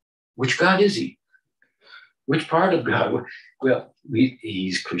God, which God is he? Which part of God? Well,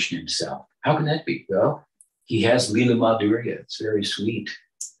 he's Krishna himself. How can that be? Well, he has Lila Madhurya. It's very sweet.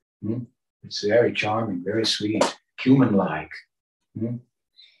 It's very charming, very sweet, human-like.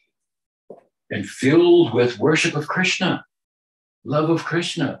 And filled with worship of Krishna, love of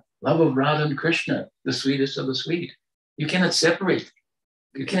Radha and Krishna, the sweetest of the sweet. You cannot separate.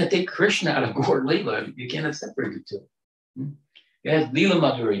 You cannot take Krishna out of Gaur Leela. You cannot separate the two. Yes, Lila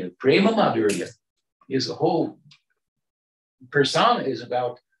Madhurya, Prema Madhurya is the whole persona is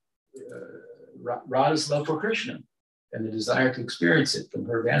about Radha's love for Krishna and the desire to experience it from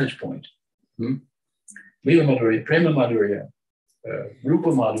her vantage point. Lila Madhurya, Prema Madhurya, Rupa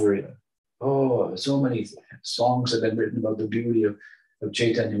Madhurya. Oh, so many songs have been written about the beauty of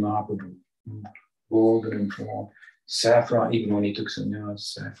Chaitanya Mahaprabhu. Golden in form, saffron, even when he took sannyas,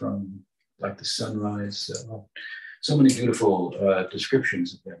 saffron like the sunrise. So many beautiful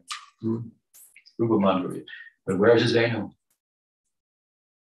descriptions of them. Rupa Madhurya. But where's his Venu?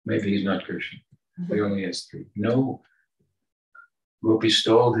 Maybe he's not Krishna. He only has three. No. Gopi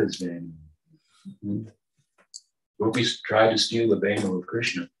stole his Venu. Gopis tried to steal the Venu of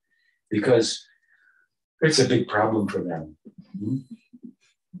Krishna because it's a big problem for them.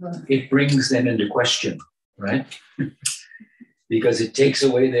 It brings them into question, right? Because it takes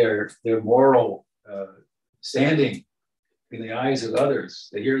away their moral standing in the eyes of others.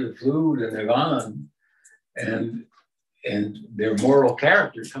 They hear the flute and they're gone, and their moral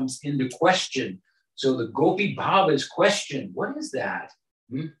character comes into question. So the Gopi Bhava is questioned. What is that?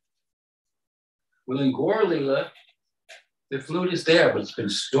 Well, in Gaur Lila, the flute is there, but it's been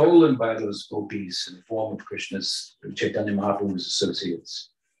stolen by those gopis in the form of Krishna's, Chaitanya Mahaprabhu's associates.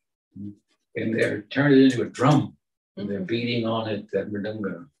 And they're turning it into a drum. And they're beating on it, that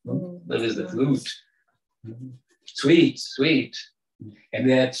mridanga. That is the flute. Sweet, sweet. And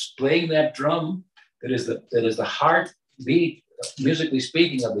that's playing that drum that is the heartbeat, musically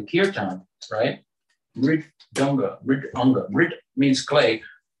speaking, of the kirtan, right? Mridanga, mridanga. Mrid means clay.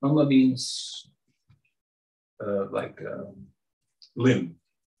 Anga means limb.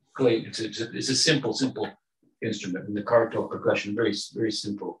 Clay. It's a simple instrument. And the kartal percussion, very, very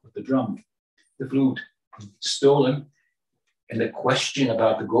simple. But the drum, the flute, stolen. And the question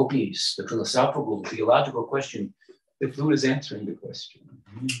about the gopis, the philosophical, the theological question, the flute is answering the question.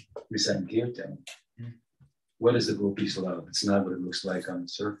 Reciting kirtan. What is the gopis' love? It's not what it looks like on the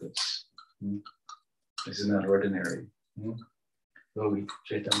surface. This is not ordinary. Gopi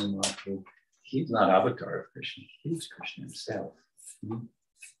Chaitanya Mahaprabhu, he's not avatar of Krishna. He's Krishna himself.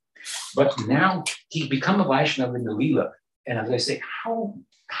 But now he's become a Vaishnava in the Leela. And as I say, how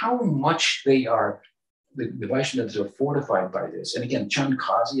much they are, the Vaishnavas are fortified by this. And again, Chand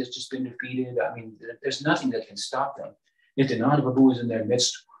Kazi has just been defeated. I mean, there's nothing that can stop them. Nityananda Prabhu is in their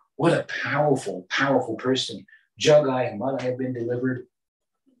midst. What a powerful, powerful person. Jagai and Mala have been delivered.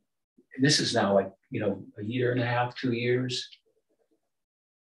 And this is now like, a year and a half, 2 years.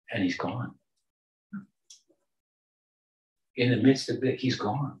 And he's gone. In the midst of it, he's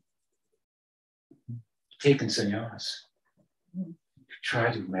gone. Taken sannyas.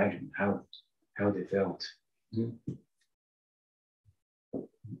 Try to imagine how they felt. And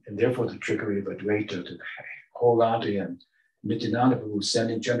therefore the trickery of Advaita to hold on to him. Nityananda Prabhu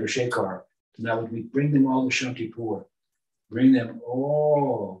sending Chandrasekhar. Now we bring them all to Shantipur. Bring them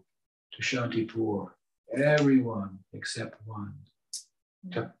all to Shantipur. Everyone except one.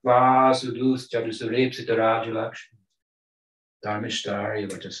 Takva sudus chadusurepsita rajalakshmi. Dharmishtari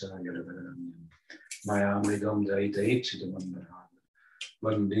vachasa yadavaram. Mayamridam daita ipsita mandaram.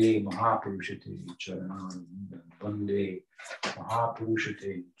 Vande Mahapurushate Charan. Vande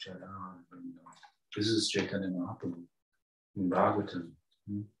Mahapurushate Charan. This is Chaitanya Mahaprabhu in Bhagavatam.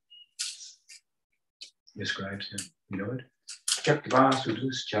 Describes him. You know it? Chakva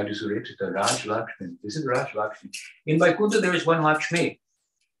Sudus Chadusurepsita Raj Lakshmi. This is Raj Lakshmi. In Vaikuntha there is one Lakshmi.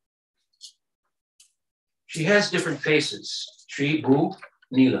 She has different faces. Shri, Bhu,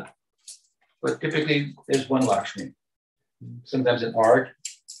 Nila. But typically there's one Lakshmi. Sometimes in art,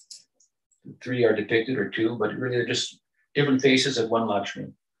 3 are depicted or 2, but really they're just different faces of one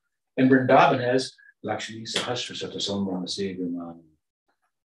Lakshmi. And Vrindavan has Lakshmi Sahasrasata Sambrahma Sevaman.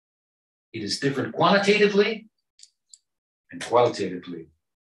 It is different quantitatively and qualitatively.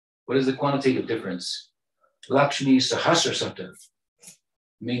 What is the quantitative difference? Lakshmi Sahasrasata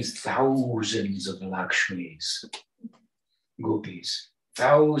means thousands of Lakshmis, gopis,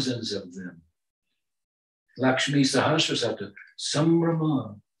 thousands of them. Lakshmi Sahasrasata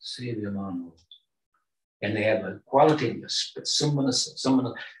Sambrahma Sevyamano. And they have a qualitative, Sambrahma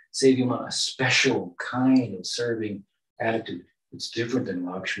Sevyamana, a special kind of serving attitude. It's different than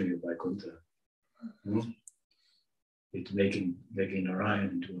Lakshmi of Vaikuntha. It's making Narayan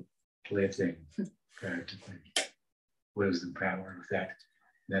into a plaything, practically. What is the power of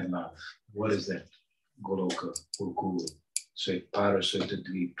that mouth? What is that? Goloka, Gokula, Parasweta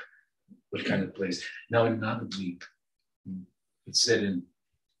Dweep. What kind of place? Now in Navadweep, it's said in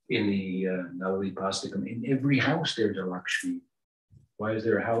the Navadweep Pastakam, in every house there's a Lakshmi. Why is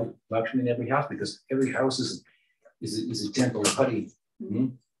there a house, Lakshmi in every house? Because every house is a temple of Hari.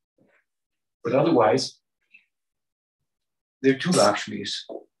 But otherwise, there are 2 Lakshmis.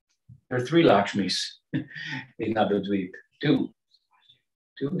 There are 3 Lakshmis in Navadweep. 2,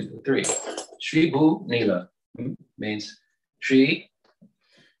 3. Shri Bhu Nila means Shri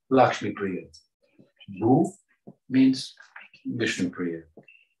Lakshmi Priya. Bhu means Vishnu Priya.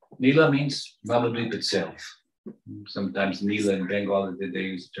 Nila means Navadvip itself. Sometimes Nila in Bengal, they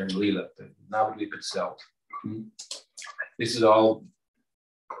use the term Lila, but Navadvip itself. This is all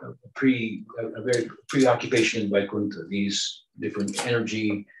a very preoccupation in Vaikuntha, these different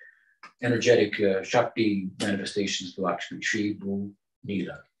energetic Shakti manifestations of Lakshmi, Shri, Bhu,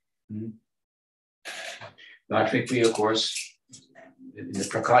 Nila. Lakshmi Priya, of course, in the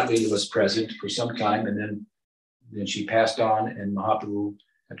Prakat Lila was present for some time, and then she passed on, and Mahaprabhu,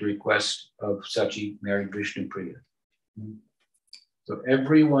 at the request of Sachi, married Vishnu Priya. So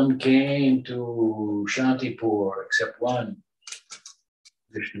everyone came to Shantipur except one,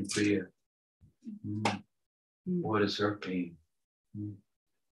 Vishnu Priya. What is her pain?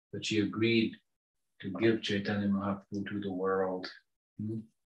 But she agreed to give Chaitanya Mahaprabhu to the world.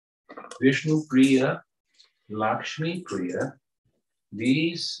 Vishnu Priya, Lakshmi Priya,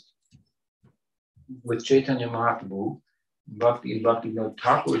 these with Chaitanya Mahaprabhu, Bhakti Vinod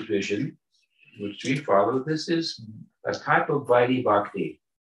Thakur's vision, which we follow, this is a type of Vaidhi Bhakti,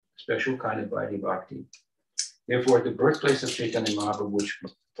 special kind of Vaidhi Bhakti. Therefore, at the birthplace of Chaitanya Mahaprabhu, which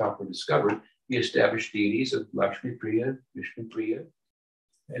Thakur discovered, he established deities of Lakshmi Priya, Vishnu Priya,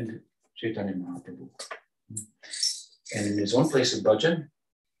 and Chaitanya Mahaprabhu. And in his own place of bhajan,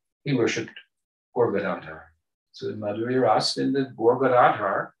 he worshipped Gaur Gadadhar. So in Madhurya Rasa, in the Gaur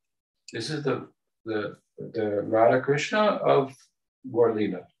Gadadhar, this is the Radha Krishna of Gaur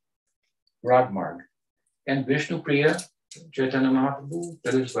Lila, Radmarg. And Vishnu Priya, Chaitanya Mahaprabhu,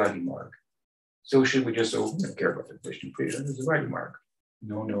 that is Vaidhi Marg. So should we just don't care about the Vishnu Priya? That is the Vaidhi Marg.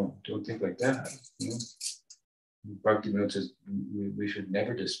 No, don't think like that. Bhakti Vinod says we should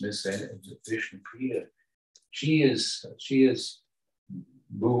never dismiss that as Vishnu Priya. She is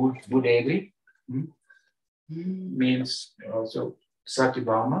Bhudevi, means also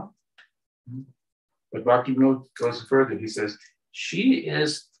Satyabhama. But Bhakti Vinod goes further. He says she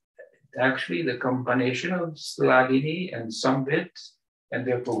is actually the combination of Slagini and Sambit, and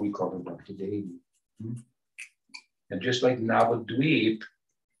therefore we call her Bhakti Devi. And just like Navadvip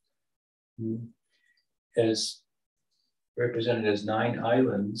is represented as 9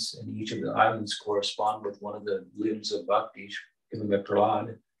 islands, and each of the islands correspond with one of the limbs of Bhakti, given by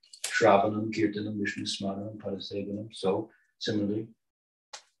Prahlad, Shravanam, Kirtanam, Vishnu Smaranam, Padasevanam. So similarly,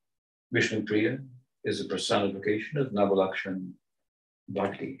 Vishnu Priya is a personification of Navalakshan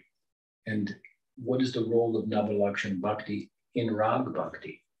Bhakti. And what is the role of Navalakshan Bhakti in Rag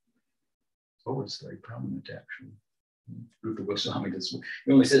Bhakti? Oh, it's very prominent actually. Rupa Goswami,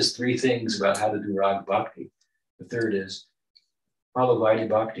 he only says 3 things about how to do Rag Bhakti. The third is follow Vaidhi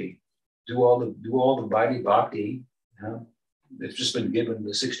Bhakti. Do all the Vaidhi Bhakti. It's just been given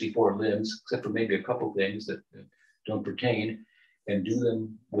the 64 limbs, except for maybe a couple things that don't pertain, and do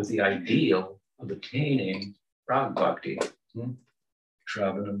them with the ideal of attaining Rag Bhakti.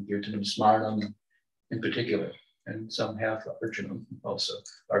 Shravanam, Kirtanam, Smaranam in particular, and some half Archanam also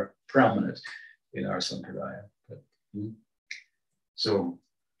are prominent in our Sampradaya. So,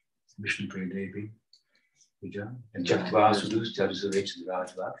 Vishnu Priya Devi, and Chaktva Sudus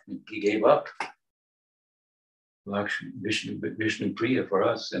Rajvat, he gave up Lakshmi, Vishnu Priya for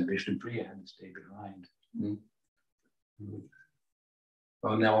us, and Vishnu Priya had to stay behind.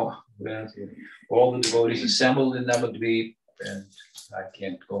 Well, now, all the devotees assembled in Navadvip, and I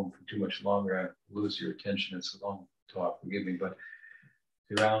can't go on for too much longer. I lose your attention. It's a long talk, forgive me, but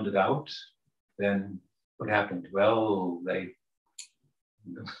to round it out, then what happened? Well,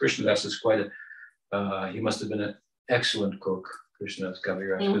 Krishnadas is quite he must have been an excellent cook, Krishnadas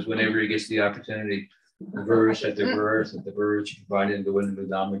Kaviraj, because whenever he gets the opportunity, verse after verse after verse, you can find it in the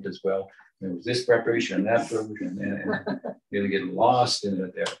Vindamrit as well. There was this preparation and that preparation, and you're going to get lost in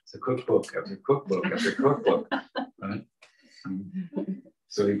it there. It's a cookbook after cookbook after cookbook, right?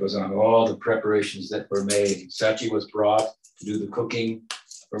 So he goes on all the preparations that were made. Sachi was brought to do the cooking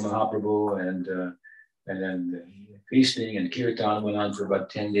for Mahaprabhu, and then the feasting and kirtan went on for about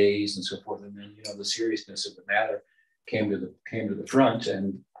 10 days and so forth. And then, the seriousness of the matter came to the front,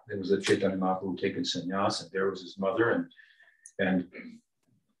 and there was a Chaitanya Mahaprabhu taking sannyas, and there was his mother, and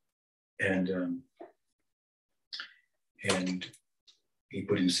he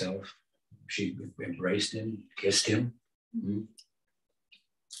put himself. She embraced him, kissed him. And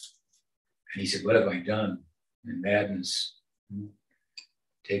he said, "What have I done?" In madness,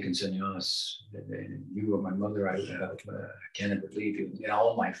 taken sannyas. You are my mother. I cannot believe you. And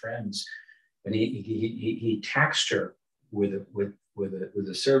all my friends. And he taxed her with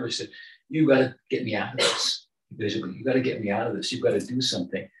a service that you got to get me out of this. Basically, you got to get me out of this. You've got to do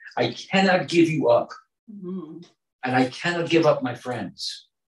something. I cannot give you up. Mhm. And I cannot give up my friends.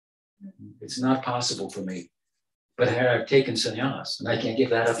 It's not possible for me. But I've taken sannyas, and I can't give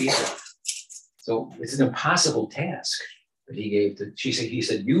that up either. So it's an impossible task that he gave to, he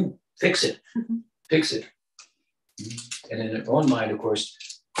said, you fix it, fix it. And in her own mind, of course,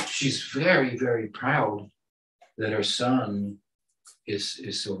 she's very, very proud that her son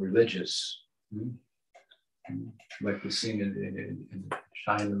is so religious. Like we sing in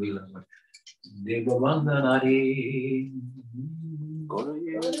Shine Lila, like, Deva Vandanari.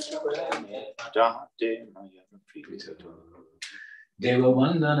 Deva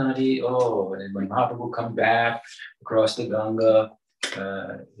Vandanari. Oh, and when Mahaprabhu will come back across the Ganga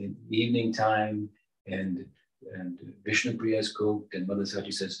in evening time, and Vishnu Priya is cooked, and Mother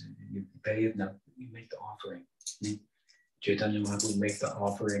Sachi says, you pay it now, you make the offering. Chaitanya Mahaprabhu make the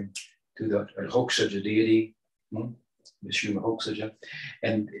offering to the Hoksaja deity, Vishnu Hoksaja,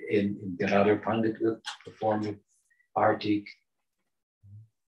 and Gadadhar Pandit will perform the Artik.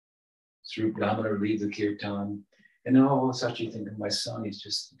 Through Brahmana lead the Kirtan. And all Sachi thinking, my son,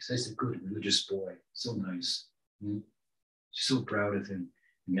 he's a good religious boy, so nice. So proud of him.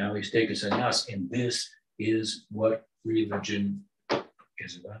 And now he's taken sannyas, and this is what religion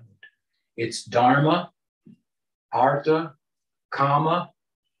is about. It's dharma, artha, kama.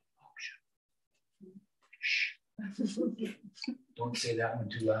 Don't say that one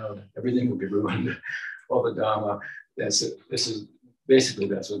too loud. Everything will be ruined. All the dharma. This is basically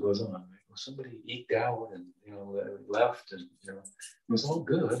that's what goes on. Right? Well, somebody eked out and left, and it was all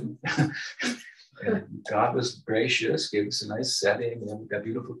good. And God was gracious, gave us a nice setting, and we got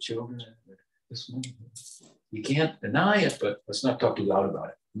beautiful children. This one, you can't deny it, but let's not talk too loud about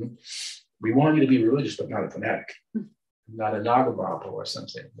it. We want you to be religious, but not a fanatic, not a Nagababa or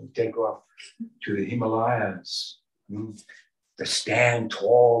something. We take off to the Himalayas, to stand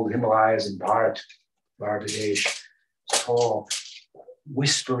tall, the Himalayas in Bangladesh, tall,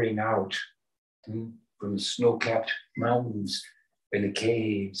 whispering out from the snow-capped mountains and the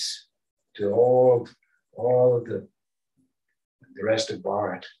caves to all of the rest of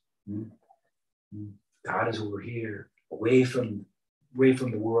Bharat. God is over here, away from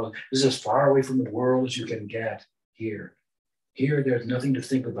the world. This is as far away from the world as you can get here. Here, there's nothing to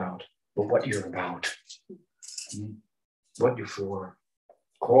think about but what you're about, what you're for.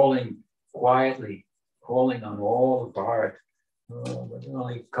 Calling quietly, calling on all of Bharat. Oh, but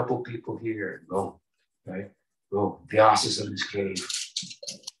only a couple people here. Go, right? Go. Vyasa's in his cave,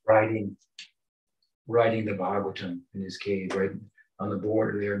 writing the Bhagavatam in his cave, right on the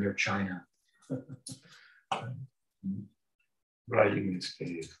border there near China. Writing in his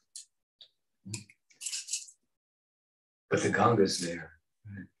cave. But the Ganga's there.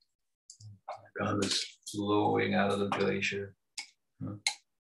 Right? The Ganga's flowing out of the glacier, the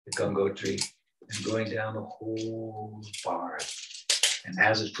Gangotri, and going down the whole Bharat. And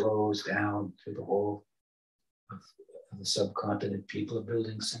as it flows down to the whole of the subcontinent, people are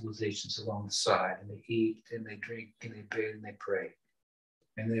building civilizations along the side, and they eat, and they drink, and they bathe, and they pray.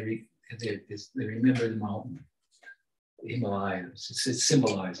 And they remember the mountain, the Himalayas. It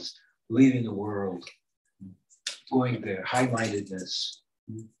symbolizes leaving the world, going there, high-mindedness,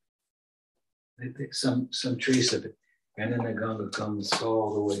 some trace of it. And then the Ganga comes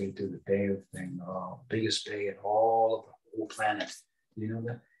all the way to the Bay of Bengal, biggest bay in all of the whole planet. You know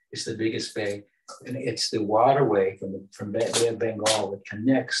that? It's the biggest bay. And it's the waterway from Bay of Bengal that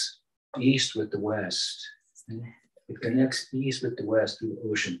connects east with the west. It connects east with the west through the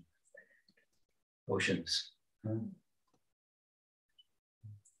oceans.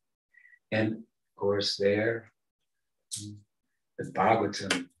 And of course there, the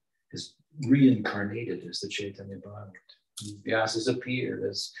Bhagavatam is reincarnated as the Chaitanya Bhagavat. Vyasas appeared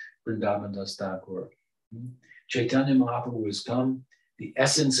as Vrindavan Das Thakur. Chaitanya Mahaprabhu has come. The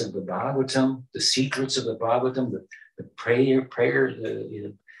essence of the Bhagavatam, the secrets of the Bhagavatam, the prayers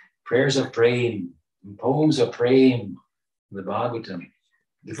of praying, poems of praying, the Bhagavatam,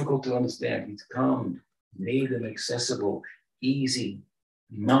 difficult to understand. He's come, made them accessible, easy.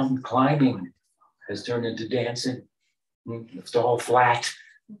 Mountain climbing has turned into dancing. It's all flat,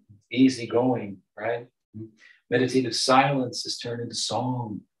 easy going, right? Meditative silence has turned into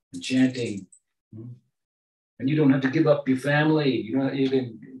song and chanting. And you don't have to give up your family. You don't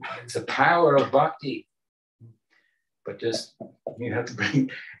even, it's the power of bhakti. But just you have to bring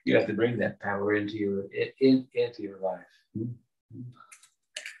that power into your life.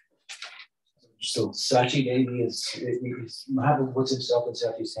 So Sachi Devi Mahaprabhu puts himself in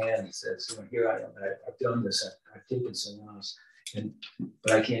Sachi's hand and says, here I am, I've done this, I've taken sannyas,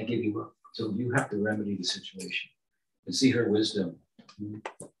 but I can't give you up. So you have to remedy the situation and see her wisdom.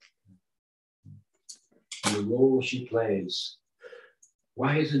 and the role she plays.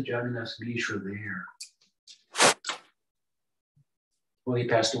 Why isn't Jagannath Mishra there? Well, he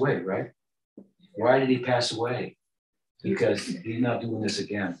passed away, right? Why did he pass away? Because he's not doing this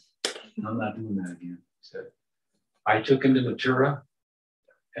again. I'm not doing that again. He said, I took him to Mathura,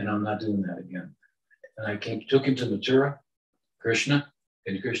 and I'm not doing that again. And I took him to Mathura, Krishna,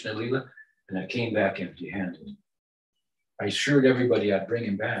 and Krishna Lila, and I came back empty-handed. I assured everybody I'd bring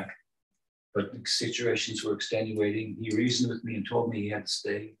him back, but the situations were extenuating. He reasoned with me and told me he had to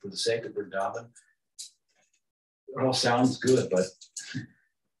stay for the sake of Vrindavan. It all sounds good, but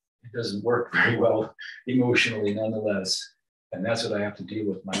it doesn't work very well emotionally nonetheless. And that's what I have to deal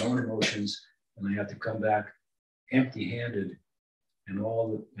with, my own emotions, and I have to come back empty-handed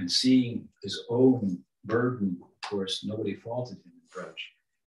and seeing his own burden. Of course, nobody faulted him in Braj,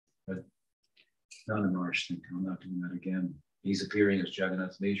 but not a Marsh thing. I'm not doing that again. He's appearing as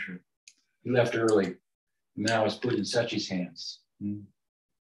Jagannath Mishra. He left early. Now it's put in Sachi's hands,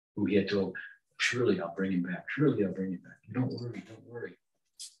 who he had told, surely I'll bring him back. Surely I'll bring him back. You don't worry, don't worry.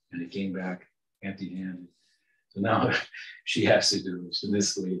 And he came back empty-handed. So now she has to do this in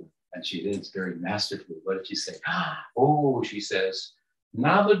this Leela. And she did very masterfully. What did she say? Oh, she says,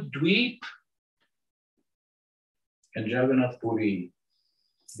 Navadweep and Jagannath Puri.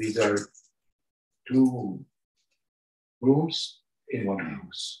 These are two rooms in one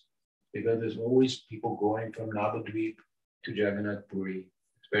house. Because there's always people going from Navadweep to Jagannath Puri,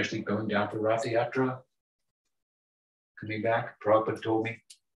 especially going down for Rath Yatra. Coming back, Prabhupada told me,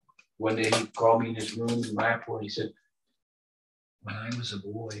 one day he called me in his room in Mayapur and he said, when I was a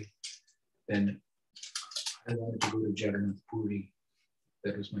boy, then I wanted to go to Jagannath Puri.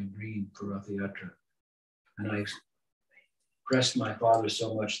 That was my dream for Rath Yatra. And I pressed my father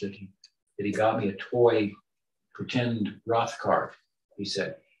so much that he got me a toy pretend Rath cart, he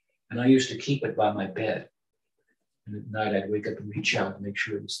said. And I used to keep it by my bed. And at night I'd wake up and reach out and make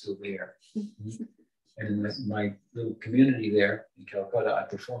sure it was still there. And in my little community there in Calcutta, I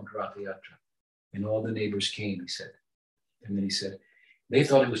performed Rath Yatra. And all the neighbors came, he said. And then he said, they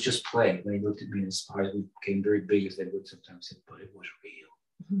thought it was just play. When he looked at me and his eyes became very big as they would sometimes, he said, but it was real.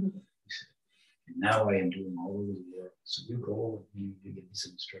 He said, and now I am doing all over the world. So you go and you give me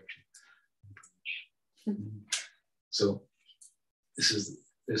some instruction. So this is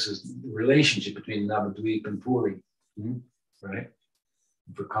the relationship between Navadweep and Puri, right?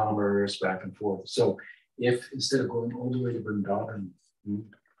 For commerce, back and forth. So if instead of going all the way to Vrindavan, the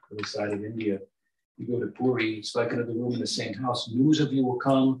other side of India, you go to Puri, it's like another room in the same house. News of you will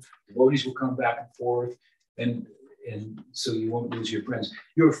come, devotees will come back and forth, and so you won't lose your friends.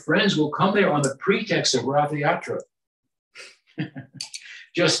 Your friends will come there on the pretext of Rath Yatra,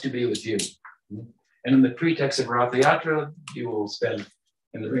 just to be with you. And in the pretext of Rath Yatra, you will spend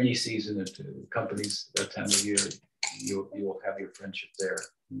in the rainy season at companies that time of year. You will have your friendship there.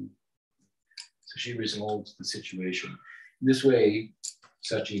 So she resolves the situation. In this way,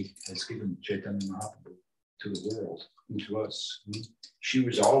 Sachi has given Chaitanya Mahaprabhu to the world and to us. She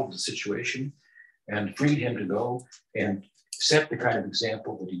resolved the situation and freed him to go and set the kind of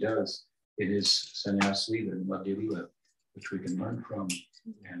example that he does in his sannyas lila, in Madhya Lila, which we can learn from,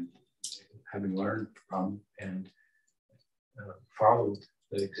 and having learned from and followed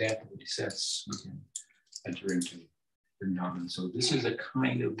the example that he sets, we can enter into Vrindavan. So this is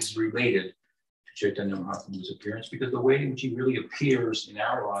is related to Chaitanya Mahaprabhu's appearance, because the way in which he really appears in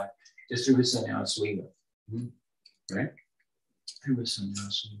our life is through his sannyas lila, right? Through his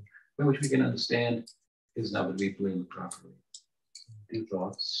sannyas lila, by which we can understand his Navadweep lila properly. Two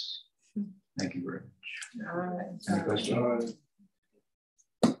thoughts. Thank you very much. Any questions?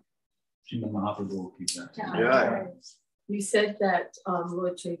 Srimad Mahaprabhu will keep that. Yeah. You said that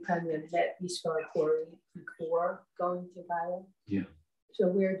Lord Chaitanya met Ishvara Puri before going to Gaya. Yeah. So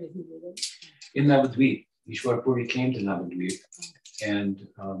where did he live? In Navadweep. Ishvara Puri came to Navadweep, and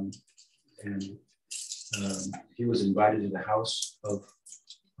he was invited to the house of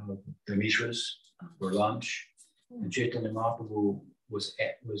the Mishras for lunch. And Chaitanya Mahaprabhu was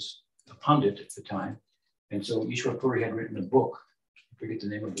a pundit at the time, and so Ishvara Puri had written a book. I forget the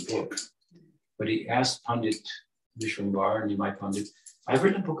name of the book, but he asked Pandit Vishwambar, and my Pandit, I've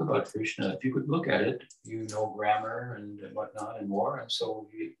written a book about Krishna. If you could look at it, you know grammar and whatnot and more. And so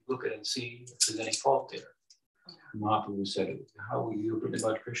you look at it and see if there's any fault there. And Mahaprabhu said, how will you have written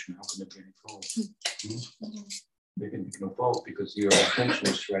about Krishna? How can there be any fault? There can be no fault because your intention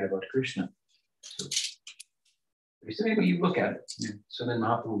is to write about Krishna. So he said, maybe you look at it. So then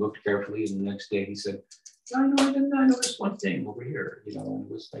Mahaprabhu looked carefully, and the next day he said, I noticed one thing over here, you know, and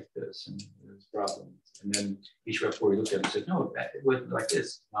it was like this, and there was problems. And then Ishwar Puri looked at it and said, no, it wasn't like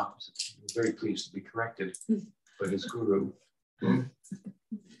this. Opposite. He was very pleased to be corrected by his guru. And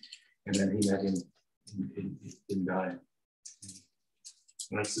then he met him in Gaya.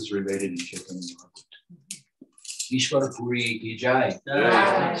 This is related to Chaitanya Mahaprabhu. Ishwar Puri ki jai.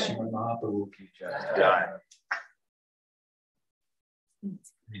 Srimad Mahaprabhu ki jai.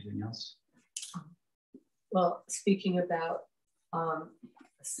 Anything else? Well, speaking about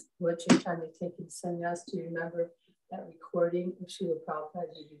Lord Chaitanya taking sannyas, do you remember that recording of Srila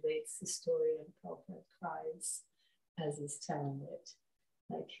Prabhupada? He relates the story and Prabhupada cries as he's telling it,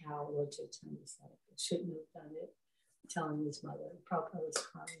 like how Lord Chaitanya said, I shouldn't have done it, telling his mother. Prabhupada was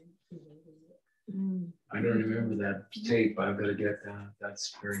crying. I don't remember that tape. I've got to get that.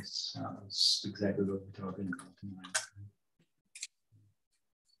 That's very, that's exactly what we're talking about tonight.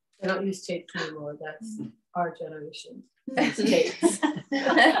 I don't use tapes anymore. That's our generation. Use tapes.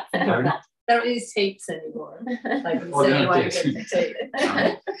 Pardon? I don't use tapes anymore. Like you Oh, said, no, you want to tapes. get the tape.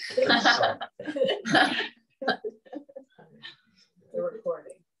 The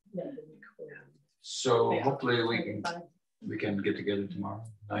recording. Yeah, the recording. So hopefully we can get together tomorrow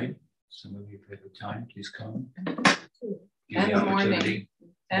night. Some of you have had the time, please come. And the morning.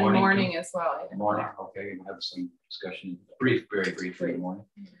 And morning as well. Morning, okay, we'll have some discussion, brief, very brief in the morning.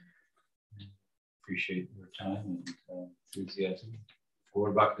 Appreciate your time and enthusiasm.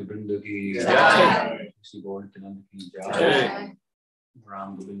 Gaur Bhakti Vrinda ki jai. Sri Gaur Nityananda ki jai.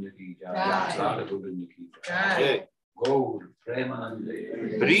 Ram Govinda ki jai. Radha Govinda ki jai. Gaur Premanande.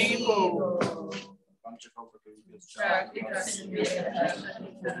 Primo.